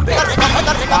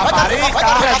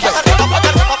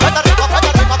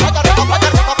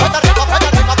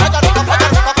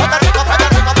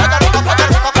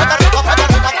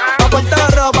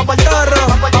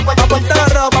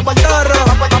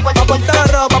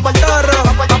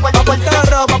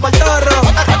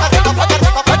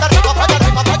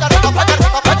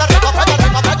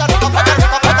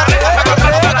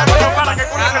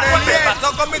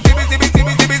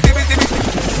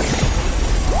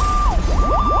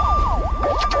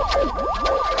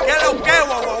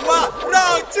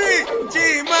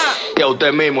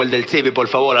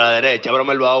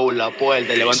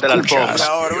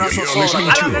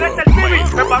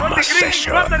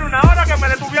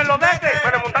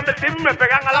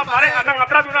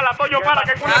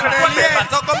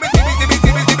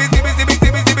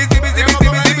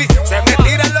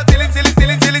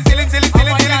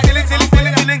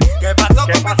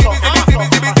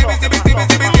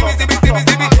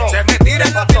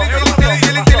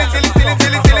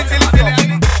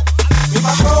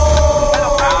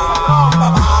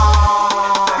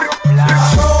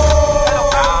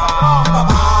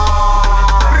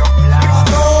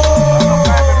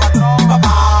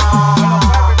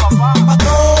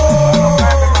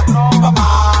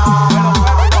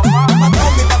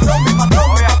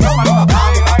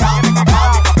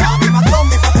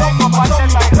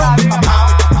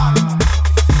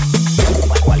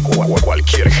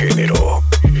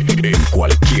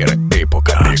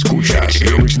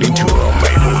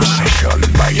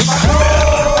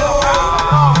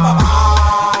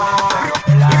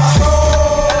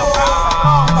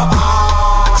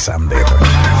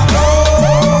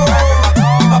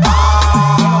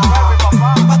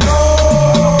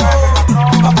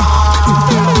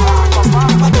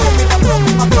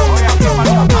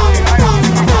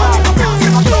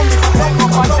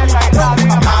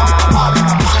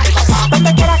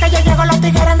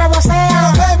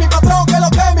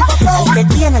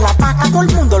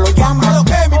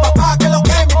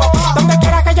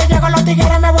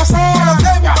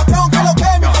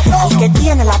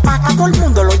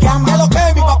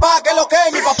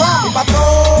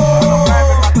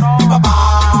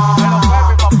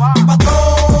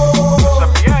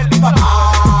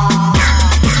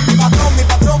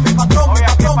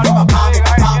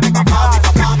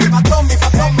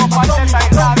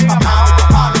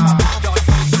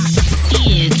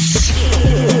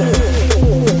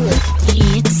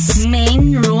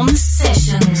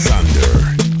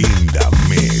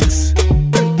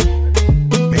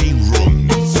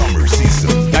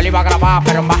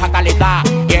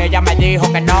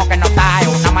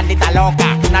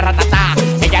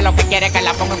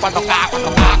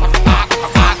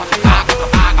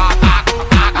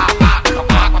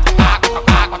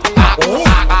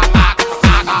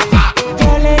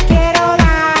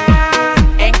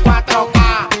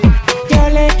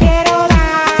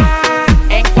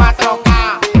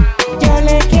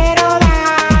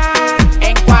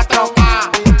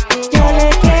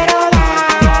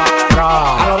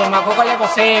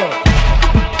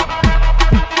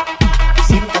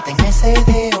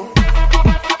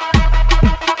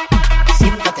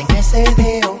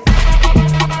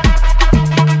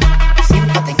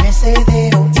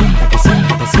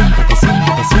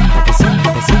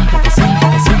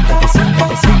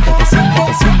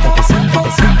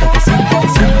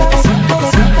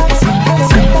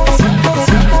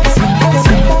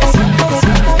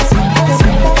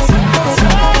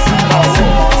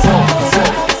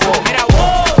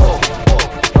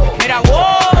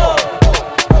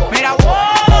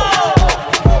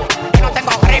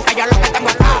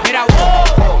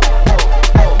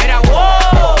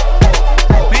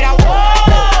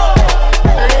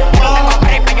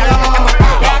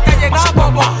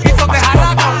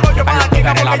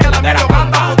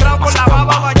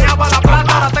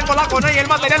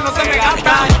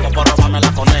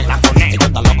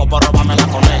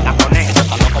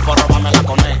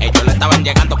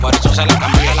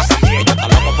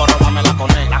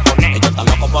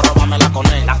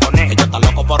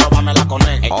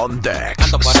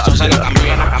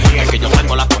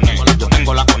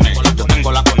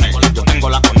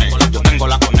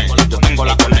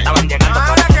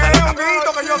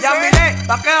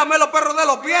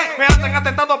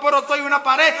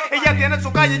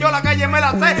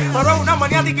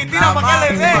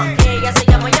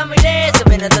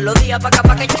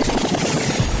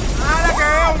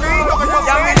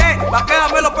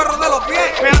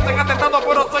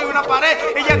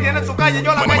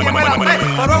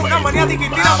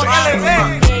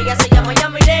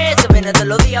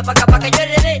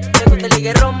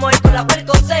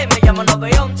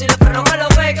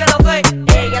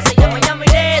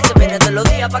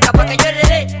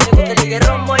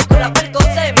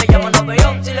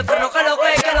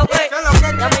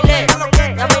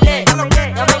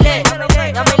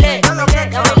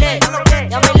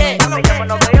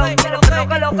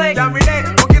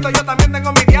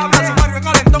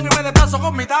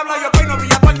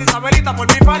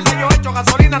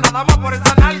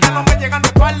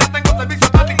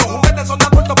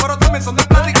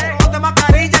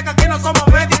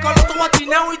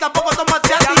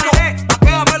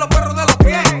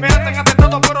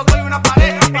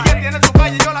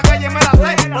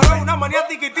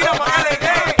 Nicky, tira pa' que le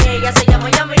dé. Ella se llama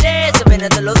Yamile, se viene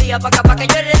todos los días pa' acá pa' que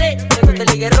yo heredé. Le gusta el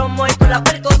ligue romo y con la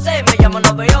percocé. Me llama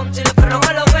Noveón, si le freno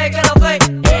que lo ve, que lo ve.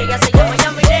 Ella se llama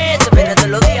Yamile, se viene todos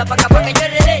los días pa' acá pa' que yo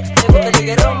heredé. Le gusta el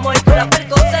ligue romo y con la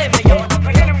percocé. Me llama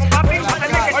Noveón.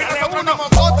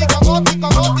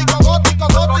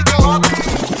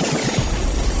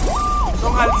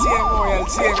 Son al 100 hoy, al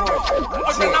 100 hoy.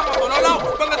 Hoy tenemos por los lados,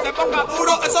 donde se ponga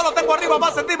duro. Eso lo tengo arriba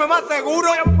para sentirme más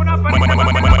seguro.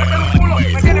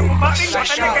 Me tienen un patín,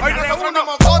 hoy nosotros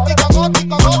andamos gótico,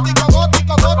 gótico, gótico,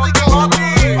 gótico, gótico,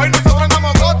 gótico. Hoy nosotros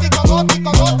andamos gótico,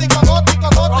 gótico, gótico, gótico,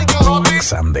 gótico, gótico.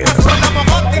 Sander. Nosotros andamos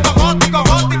gótico, gótico,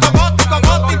 gótico, gótico,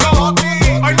 gótico,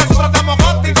 gótico. Hoy nosotros andamos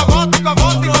gótico, gótico,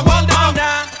 gótico, gótico.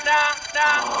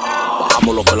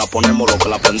 Bajamos lo que la ponemos, lo que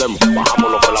la prendemos.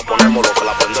 Bajamos lo que la ponemos, lo que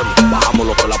la prendemos. Bajamos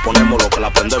lo que la ponemos, lo que la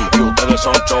prendemos. Y ustedes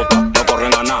son chotas, no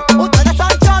corren a nada. Ustedes son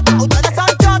chotas, ustedes son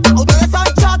chotas, ustedes son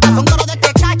chotas, son coros de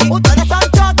tecachi. Ustedes son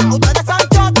chotas, ustedes son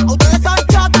chotas, ustedes son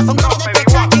chotas, son coros de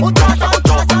tecachi. Ustedes son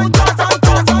chotas, son chotas, son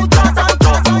chotas, son chotas, son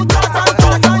chotas, son chotas, son chotas, son chotas,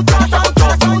 son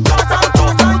chotas, son chotas,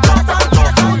 son chotas, son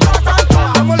chotas, son chotas.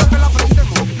 Bajamos lo que la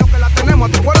prendemos, lo que la tenemos.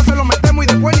 A tu cuero se lo metemos y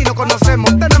después ni nos conocemos.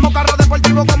 Tenemos carros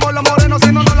deportivos como los morenos,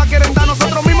 si no nos la quieren dar,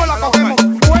 nosotros mismos la cogemos.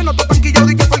 Bueno, tú tranquilo,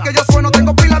 di que porque yo sueno.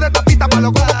 Tengo pila de tapitas para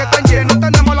los cocos que están llenos.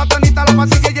 Tenemos la tanita, la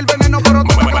pasilla y el veneno, pero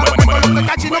tú estás claro que con los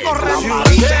tecachi no corremos.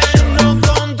 No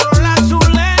controla su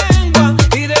lengua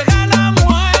y deja la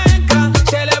mueca,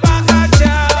 se le va a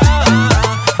cachar.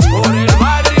 Por el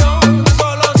barrio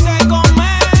solo se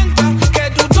comenta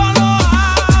que tú solo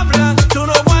hablas, tú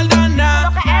no guardas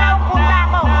nada.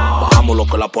 Bajamos lo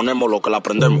que la ponemos, lo que la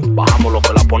prendemos. Bajamos lo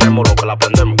que la ponemos, lo que la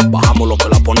prendemos. Bajamos lo que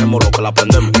la ponemos, lo que la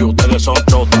prendemos. Y ustedes son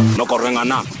chotas, no corren a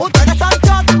nada. Ustedes son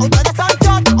chotas, ustedes son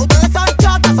chotas, ustedes son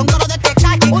chotas, son coros de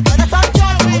tecachi. Ustedes son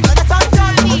chotas, ustedes son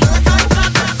chotas, ustedes son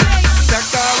chotas. Se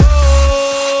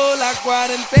acabó la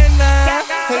cuarentena,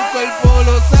 el cuerpo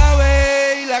lo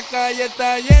sabe y la calle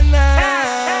está llena.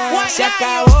 Se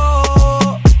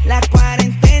acabó la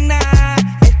cuarentena,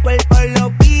 el cuerpo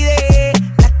lo pide,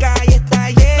 la calle está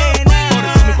llena. Por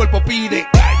eso mi cuerpo pide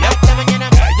calle hasta mañana,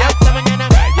 calle hasta mañana,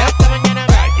 calle hasta mañana,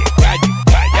 calle, calle,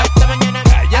 calle hasta mañana,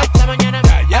 calle hasta mañana,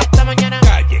 calle hasta mañana,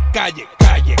 calle, calle,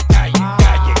 calle, calle,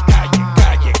 calle, calle,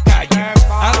 calle, calle,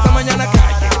 hasta mañana,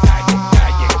 calle, calle,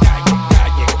 calle, calle,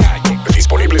 calle, calle.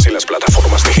 Disponibles en las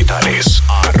plataformas digitales.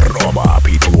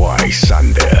 @PTY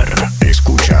Sander.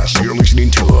 Escuchas, you're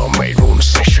listening to a main room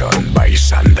session by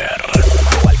Sander.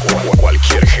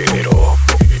 Cualquier género,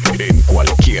 en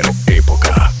cualquier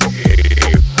época.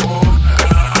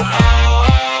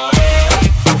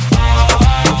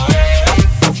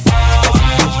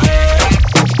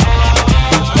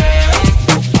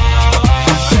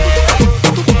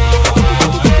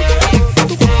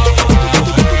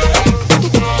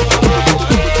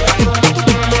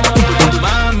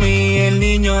 Mami, el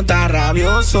niño está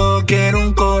rabioso, quiero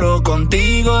un coro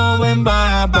contigo, ven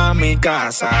baja pa' mi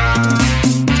casa.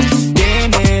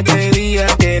 Tiene 3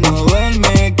 días que no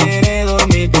duerme, quiere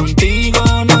dormir contigo,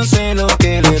 no sé lo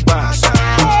que le pasa.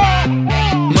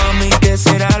 Mami, ¿qué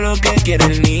será lo que quiere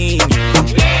el niño?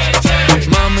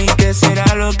 Mami, ¿qué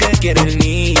será lo que quiere el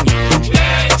niño?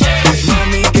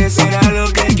 Mami, ¿qué será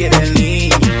lo que quiere el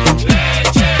niño?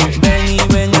 Ven y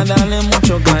ven a darle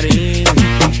mucho cariño.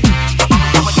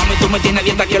 Mami, tú me tienes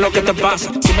dieta, ¿qué es lo que te pasa?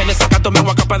 Si me desacato me voy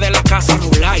a escapar de la casa.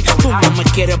 Rulay, tú no me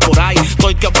quieres por ahí.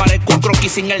 Estoy que parezco un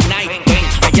croquis sin el Nike. Ven,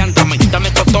 allántame,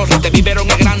 dame cotorra. Te vivieron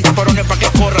es grande, pero no es pa' que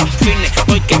corra. Fines,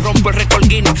 estoy que rompo el récord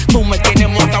Guinness. Tú me tienes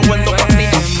montado en 2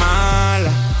 patines.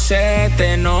 Mala, se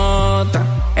te nota.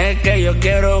 Es que yo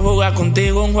quiero jugar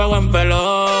contigo un juego en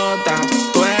pelota.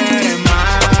 Tú eres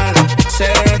mala, se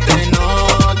te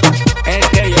nota. Es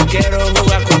que yo quiero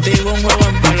jugar contigo un juego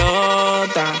en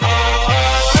pelota.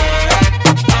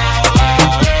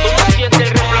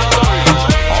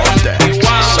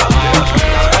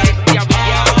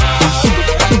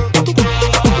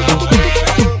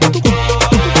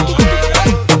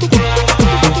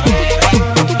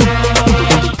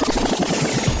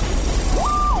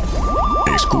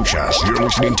 Escuchas, you're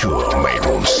listening to a main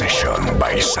room session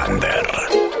by Sander.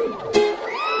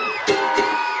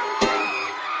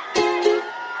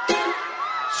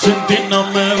 Sin ti no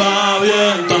me va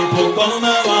bien, tampoco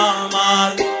me va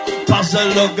mal. Pase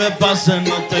lo que pase,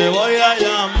 no te voy a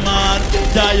llamar.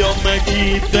 Ya yo me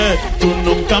quité, tú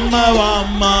nunca me vas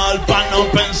mal. Pa' no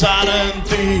pensar en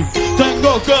ti,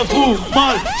 tengo que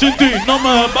fumar. Sin ti no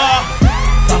me va,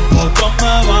 tampoco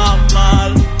me va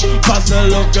mal. Pase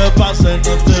lo que pase,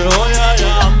 no te voy a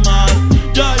llamar.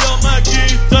 Ya yo me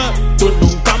quité, tú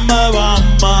nunca me vas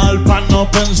mal. Pa' no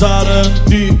pensar en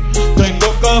ti,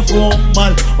 tengo que que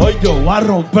fumar. Hoy yo voy a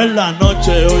romper la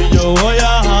noche, hoy yo voy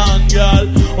a janguear.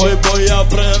 Hoy voy a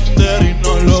aprender y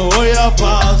no lo voy a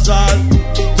pasar.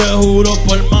 Te juro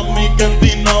por mami que en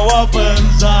ti no voy a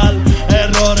pensar.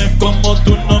 Errores como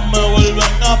tú no me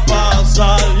vuelven a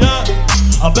pasar, yeah.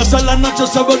 A veces la noche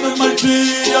se vuelve un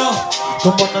martirio,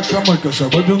 como nuestro amor que se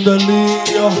vuelve un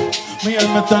delirio. Mi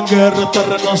alma está en guerra,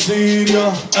 terreno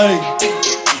sirio, ey.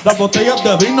 Las botellas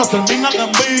de vino terminan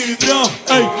en vidrio,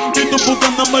 ey. Y tú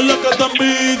buscándome lo que te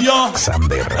envidio,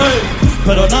 ey.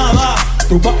 Pero nada,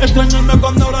 tú vas a extrañarme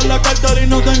cuando abras la cartera y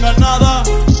no tengas nada.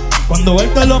 Cuando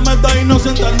él te lo meta y no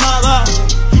sientas nada.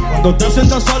 Cuando te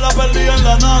sientas sola perdida en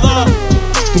la nada.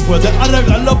 Tú puedes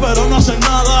arreglarlo pero no hacer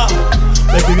nada.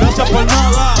 Baby, gracias por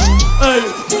nada, ey.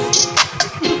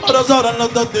 Pero sobran los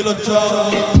estilos,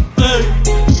 ey.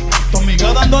 Tu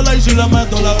amiga dándole y si le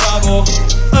meto la grabo,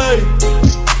 ey.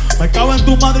 Me cago en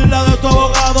tu madre y la de tu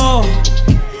abogado.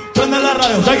 Prende la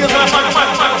radio,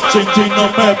 Chin no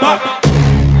me va.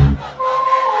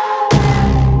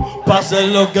 Pase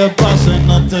lo que pase,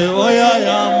 no te voy a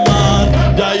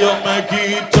llamar. Ya yo me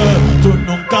quité, tú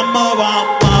nunca me vas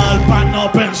mal. Pa'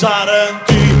 no pensar en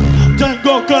ti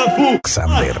tengo que fumar.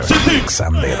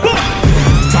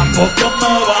 Tampoco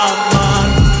me va mal.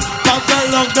 Pase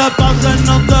lo que pase,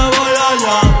 no te voy a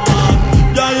llamar.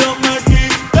 Ya yo me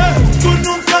quité, tú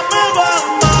nunca me vas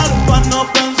mal. Pa' no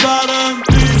pensar en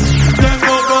ti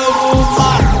tengo que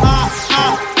fumar.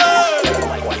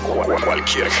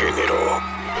 Cualquier género,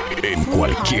 en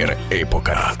cualquier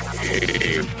época.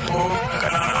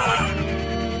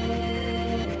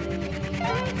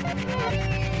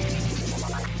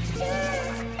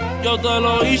 Yo te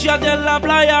lo hice a ti en la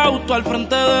playa, justo al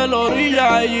frente de la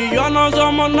orilla. Ella y yo no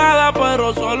somos nada,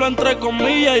 pero solo entre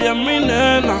comillas. Ella es mi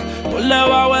nena, por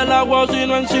debajo del agua,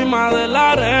 sino encima de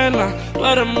la arena. Tú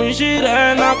eres mi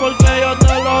sirena, porque yo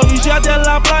te lo hice a ti en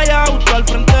la playa, justo al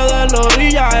frente de la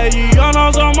orilla. Ella y yo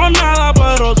no somos nada,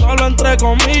 pero solo entre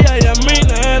comillas. Ella es mi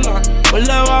nena, por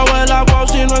debajo del agua,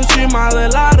 sino encima de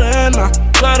la arena.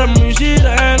 Tú eres mi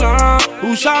sirena.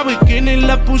 Usa bikini,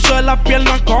 le puse las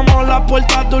piernas como la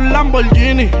puerta de un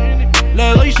Lamborghini.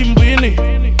 Le doy sin vini.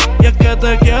 Y es que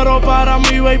te quiero para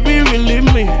mi baby,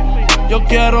 believe me. Yo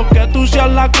quiero que tú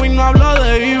seas la queen, no hablo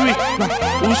de Ivy.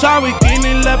 Usa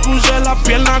bikini, le puse las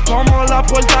piernas como la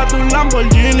puerta de un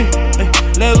Lamborghini.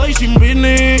 Le doy sin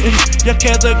vini. Y es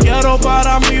que te quiero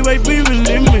para mi baby,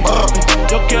 believe me.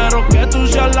 Yo quiero que tú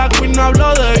seas la queen, no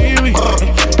hablo de Ivy.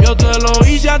 Yo te lo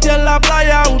hice a ti en la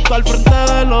playa, justo al frente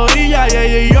de la orilla. Y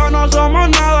ella y yo no somos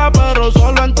nada, pero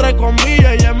solo entre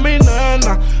comillas. Ella es mi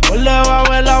nena, por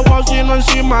debajo del agua, sino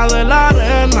encima de la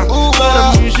arena.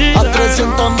 A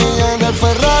 300 millas en el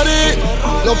Ferrari,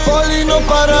 los polis no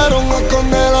pararon a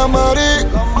esconder a Mari.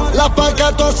 Las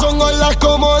pacatas son olas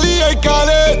como Día y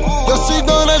Khaled. Yo soy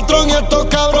Donald Trump y estos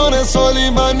cabrones son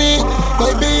Limani.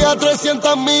 Baby, a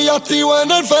 300 millas activo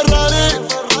en el Ferrari.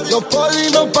 Los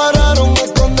polis no pararon a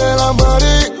esconder a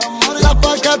Mari. Las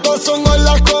pacatas son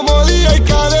olas como Día y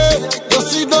Khaled. Yo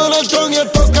soy Donald Trump y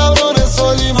estos cabrones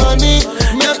son Limani.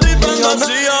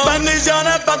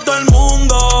 Bendiciones para todo el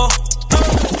mundo.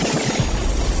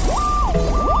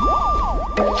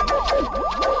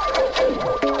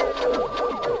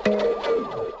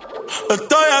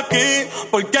 Estoy aquí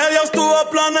porque Dios tuvo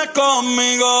planes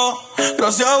conmigo.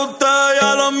 Gracias a usted y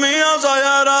a los míos soy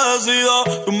agradecido.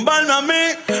 Tumbarme a mí,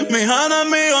 mis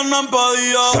enemigos no han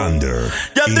podido.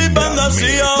 Ya estoy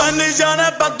bendecido.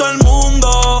 Bendiciones para todo el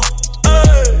mundo.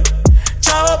 Ey,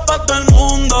 chavos para todo el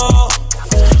mundo.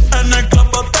 En el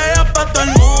club botellas para todo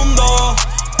el mundo.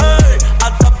 Ey,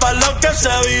 hasta para los que se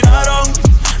viraron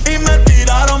y me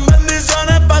tiraron.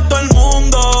 Bendiciones para todo el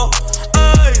mundo.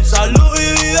 Ey, salud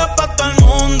y vida para todo el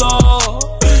mundo.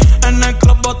 En el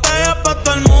club botellas para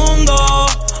todo el mundo.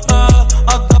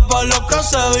 Hasta para los que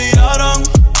se viraron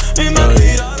y me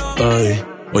tiraron. Ey,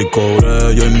 hoy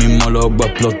cobré, yo hoy mismo los voy a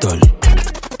explotar.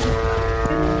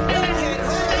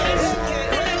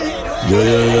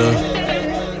 Yeah.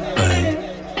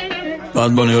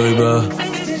 Bad Bunny hoy va.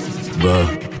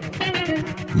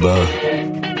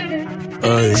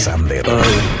 Ey,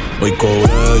 hoy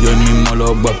cobré, yo hoy mismo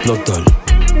los voy a explotar.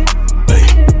 Ey,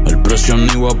 el precio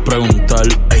ni voy a preguntar.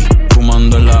 Ey,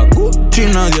 fumando en la Gucci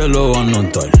nadie lo va a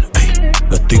notar. Ey,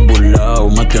 estoy burlado,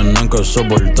 me tienen que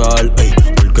soportar. Ey,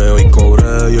 porque hoy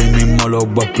cobré, yo hoy mismo los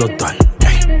voy a explotar.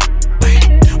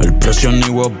 El precio ni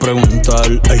voy a preguntar.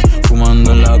 Ey,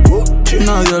 fumando en la Gucci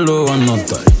nadie lo va a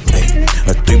notar. Ey,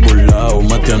 estoy burlado,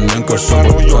 me tienen que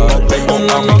soportar.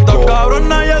 Una nota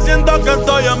cabrona, ya siento que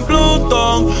estoy en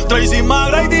Plutón. Tracy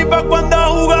McGrady pa' cuando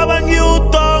jugaba en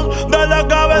Houston. De la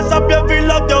cabeza pie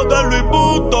filateo de Louis Vuitton.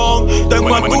 Houston.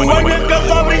 Tengo a tu baby en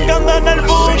casa brincando en el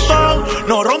Boston.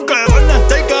 No ronque Golden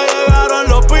State que llegaron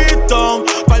los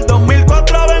Pistons. Para el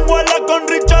 2004 vengo a la con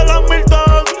Richard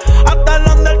Hamilton. Hasta el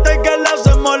Undertaker le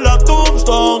hacemos la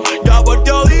Tombstone. Ya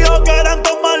volteó dijo que eran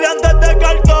dos maleantes de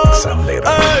cartón. Ey,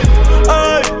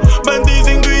 ey,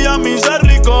 25 y ya me hice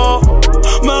rico.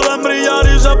 Me ven brillar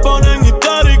y se ponen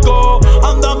histéricos.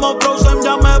 Andamos frozen,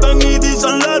 ya me ven y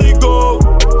dicen lérico.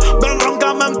 Ven,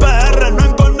 roncame en PR, no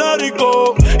en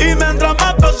Conérico. Y mientras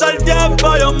más pasa el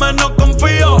tiempo, yo menos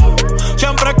confío.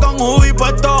 Siempre con hoodie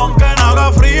puesto, aunque no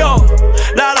haga frío.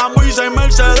 La Lamborghini y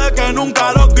Mercedes que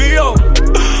nunca los guío.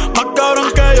 Más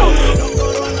cabrón que yo.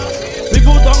 Mi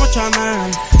puto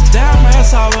Chanel, déjame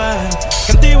saber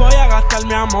que en ti voy a gastar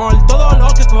mi amor, todo lo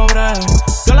que cobré.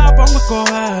 Yo la pongo a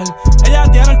escoger, ella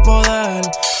tiene el poder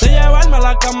de llevarme a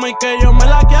la cama y que yo me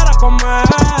la quiera comer.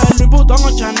 Mi puto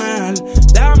Chanel,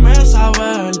 déjame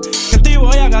saber que en ti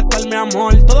voy a gastar mi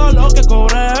amor, todo lo que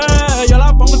cobré. Yo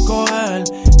la pongo a escoger,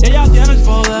 ella tiene el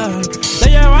poder de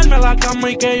llevarme a la cama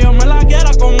y que yo me la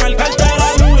quiera comer. Cartera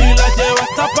Louis, la lleva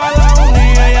hasta para la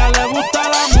uni, ella le gusta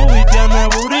la movie, tiene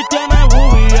booty, tiene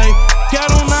boobie, ey.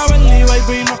 Quiero una Bentley,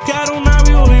 baby, no quiero una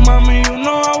beauty, mami, you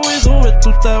know how we do it.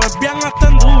 Tú te ves bien hasta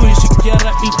en Dubai. Si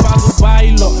quieres ir pa'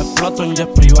 Dubai, lo exploto en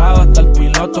jet privado hasta el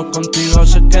piloto. Contigo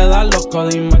se queda loco,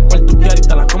 dime cuál tú quieres y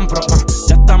te la compro.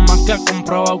 Ya está más que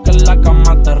comprobado que en la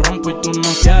cama te rompo y tú no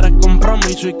quieres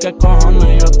compromiso y qué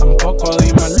cojones, yo tampoco.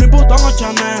 Dime Louis Vuitton o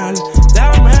Chanel,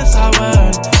 déjame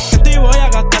saber que te voy a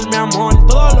gastar mi amor,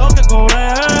 todo lo que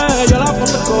cobré, yo la puedo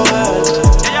escoger.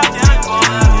 Ella tiene el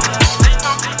poder.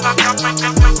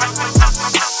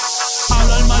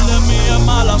 Hablar mal de mí es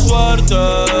mala suerte.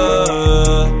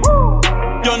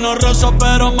 Yo no rezo,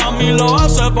 pero mami lo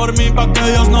hace por mí pa' que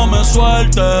Dios no me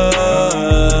suelte.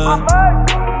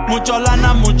 Mucho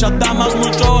lana, muchas damas,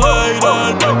 mucho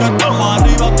hater. Porque estamos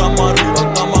arriba, estamos arriba,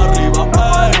 estamos arriba.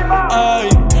 Ey,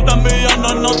 ey, la envidia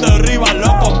no nos derriba,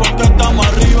 loco. Porque estamos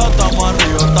arriba, estamos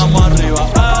arriba, estamos arriba.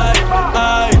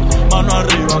 Ey, ey, mano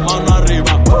arriba, mano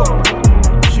arriba.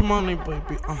 Money,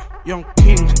 baby, Young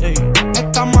Kings, ey.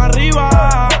 Estamos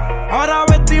arriba, ahora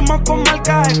vestimos con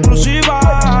marcas exclusivas.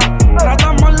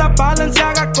 Tratamos las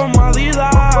Balenciagas como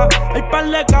Adidas. Hay par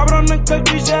de cabrones que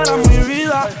quisieran mi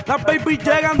vida. Las baby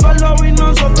llegando al lobby,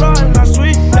 nosotros en la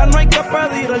suite. Ya no hay que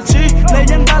pedir el sí,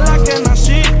 leyenda la que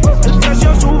nací. El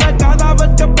precio sube cada vez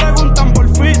que preguntan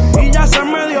por fin. Y ya se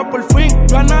me dio por fin,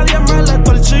 yo a nadie me le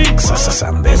torcí.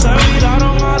 Que se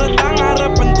viraron, ahora están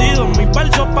arrepentidos. Mis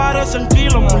versos parecen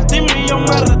kilos, multimillón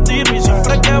me retiro. Y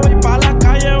siempre que voy pa' la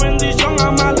calle, bendición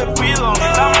a más les pido.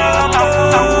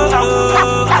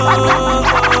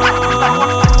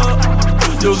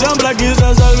 Yo siempre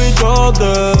quise ser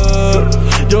bichote.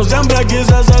 Yo siempre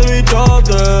quise ser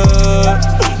bichote.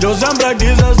 Yo siempre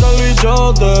quise ser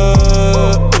bichote.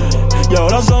 Y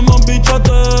ahora somos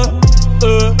bichotes.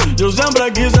 Yo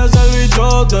siempre quise ser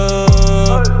bichote.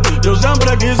 Yo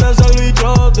siempre quise ser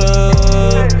bichote.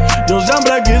 Yo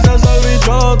siempre quise ser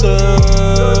bichote.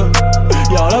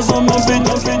 Y ahora somos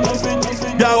bichotes.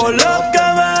 Y hago lo que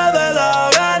me dé la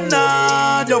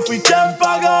gana. Yo fui quien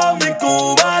pagó mi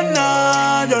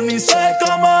cubana. Yo ni sé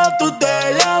cómo tú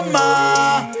te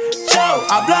llamas. Chao,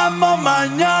 hablamos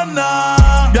mañana.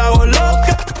 Y hago lo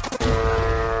que...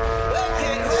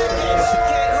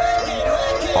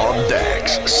 On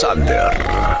Dex, Sander.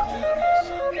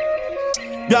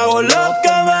 Y hago lo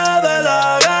que me dé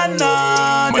la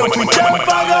gana. Yo fui quien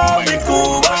pagó mi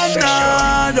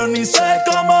cubana. Yo ni sé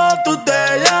cómo tú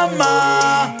te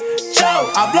llamas. Chao,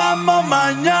 hablamos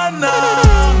mañana.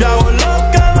 Y hago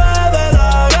lo que me dé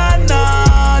la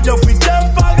gana. Yo fui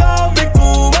quien pagó mi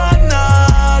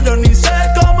cubana. Yo ni sé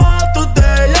cómo tú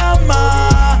te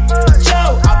llamas.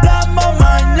 Chao, hablamos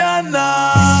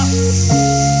mañana.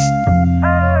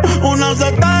 Una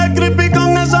seta de creepy,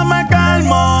 con eso me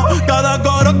calmo. Cada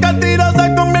coro que tiro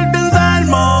se convierte en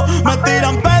salmo. Me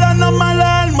tiran pero no me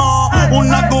alarmo.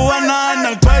 Una cubana en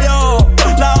el cuello,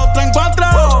 la otra en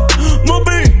cuatro.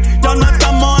 Movie, ya no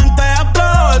estamos en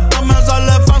teatro. Esto me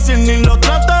sale fácil, ni lo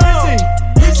trato.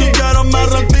 Si quiero me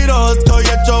retiro, estoy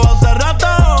hecho hace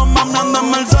rato. Mami anda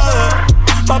en Mercedes,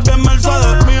 papi en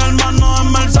Mercedes. Mi hermano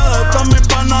en Mercedes, con mis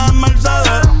panas en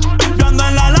Mercedes. Yo ando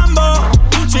en la Lambo,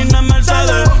 sin en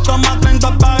Mercedes. Toma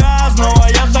 30 pagas, no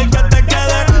vaya a ser que te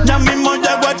quede. Ya mismo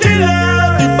llego a Chile,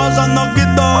 estoy pasando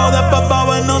quito. Después pa'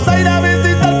 Buenos Aires a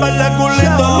visitar par de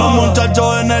culitos. Los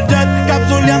muchachos en el jet,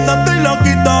 capsuleando estoy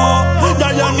loquito.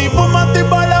 Ya yo ni fumo, estoy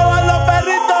volado a los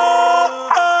perritos.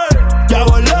 Y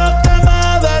hago lo que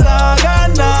me dé la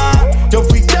gana. Yo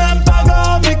fui quien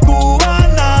pagó mi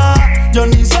cubana. Yo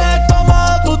ni sé cómo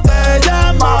tú te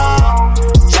llamas.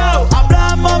 Chao, habla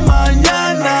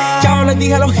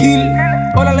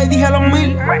le dije a los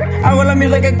 1000. Hago la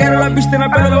mierda que quiero, la pista en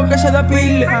el pelo con que se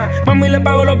depile. Mami le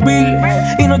pago los bills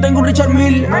y no tengo un Richard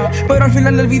Mille. Pero al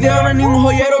final del video no hay ningún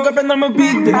joyero que prenda mi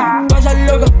piste. Tú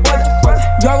haces lo que puedes,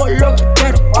 yo hago lo que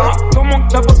quiero. Como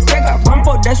que por qué cabrón,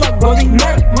 por eso hago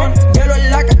dinero. Hielo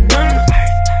en la cadena,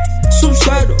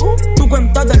 Sub-Zero, tu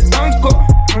cuenta del banco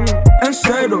en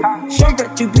cero. Siempre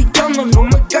estoy brillando, no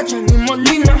me cachan ni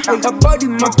molina. Las buddies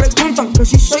me preguntan que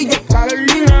si soy de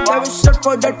Carolina. Debe ser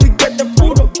por el piquete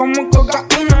puro como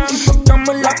cocaína. Y porque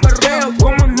me la perreo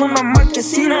como en una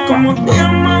marquesina. Como te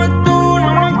llamabas tú,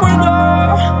 no me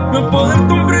acuerdo. No poder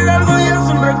comprar algo ya es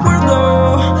un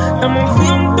recuerdo. Estamos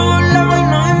fríos en todos lados y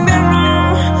no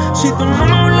invierno. Si tú no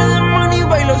me hablas de money,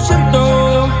 bailo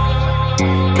siento.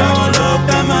 Que hago lo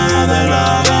que me dé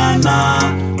la gana.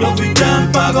 Yo fui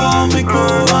quien pagó mi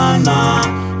cubana.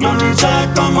 Yo ni sé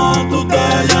cómo tú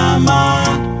te llamas.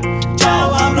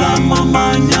 Chao, hablamos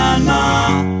mañana.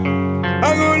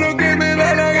 Hago lo que me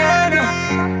da la gana.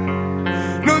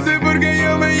 No sé por qué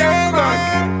ellos me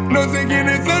llaman. No sé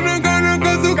quiénes son, no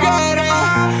conozco su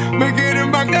cara. Me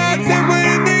quieren bajar, se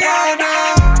mueren de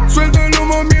ganas. Suelto el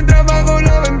humo mientras bajo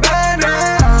la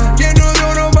ventana. Lleno de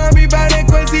oro, mami,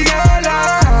 parezco el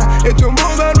cigala. Esto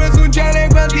moda no es un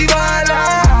chaleco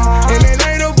antibala. En el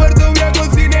aeropuerto viajo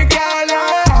sin escala.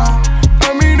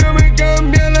 A mí no me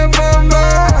cambia la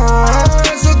fama.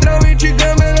 Es otra bitch y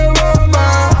que me lo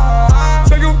bomba.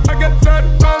 Según a que ser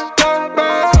fantasma.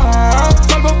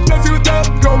 Salvo la ciudad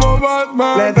como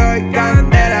Batman.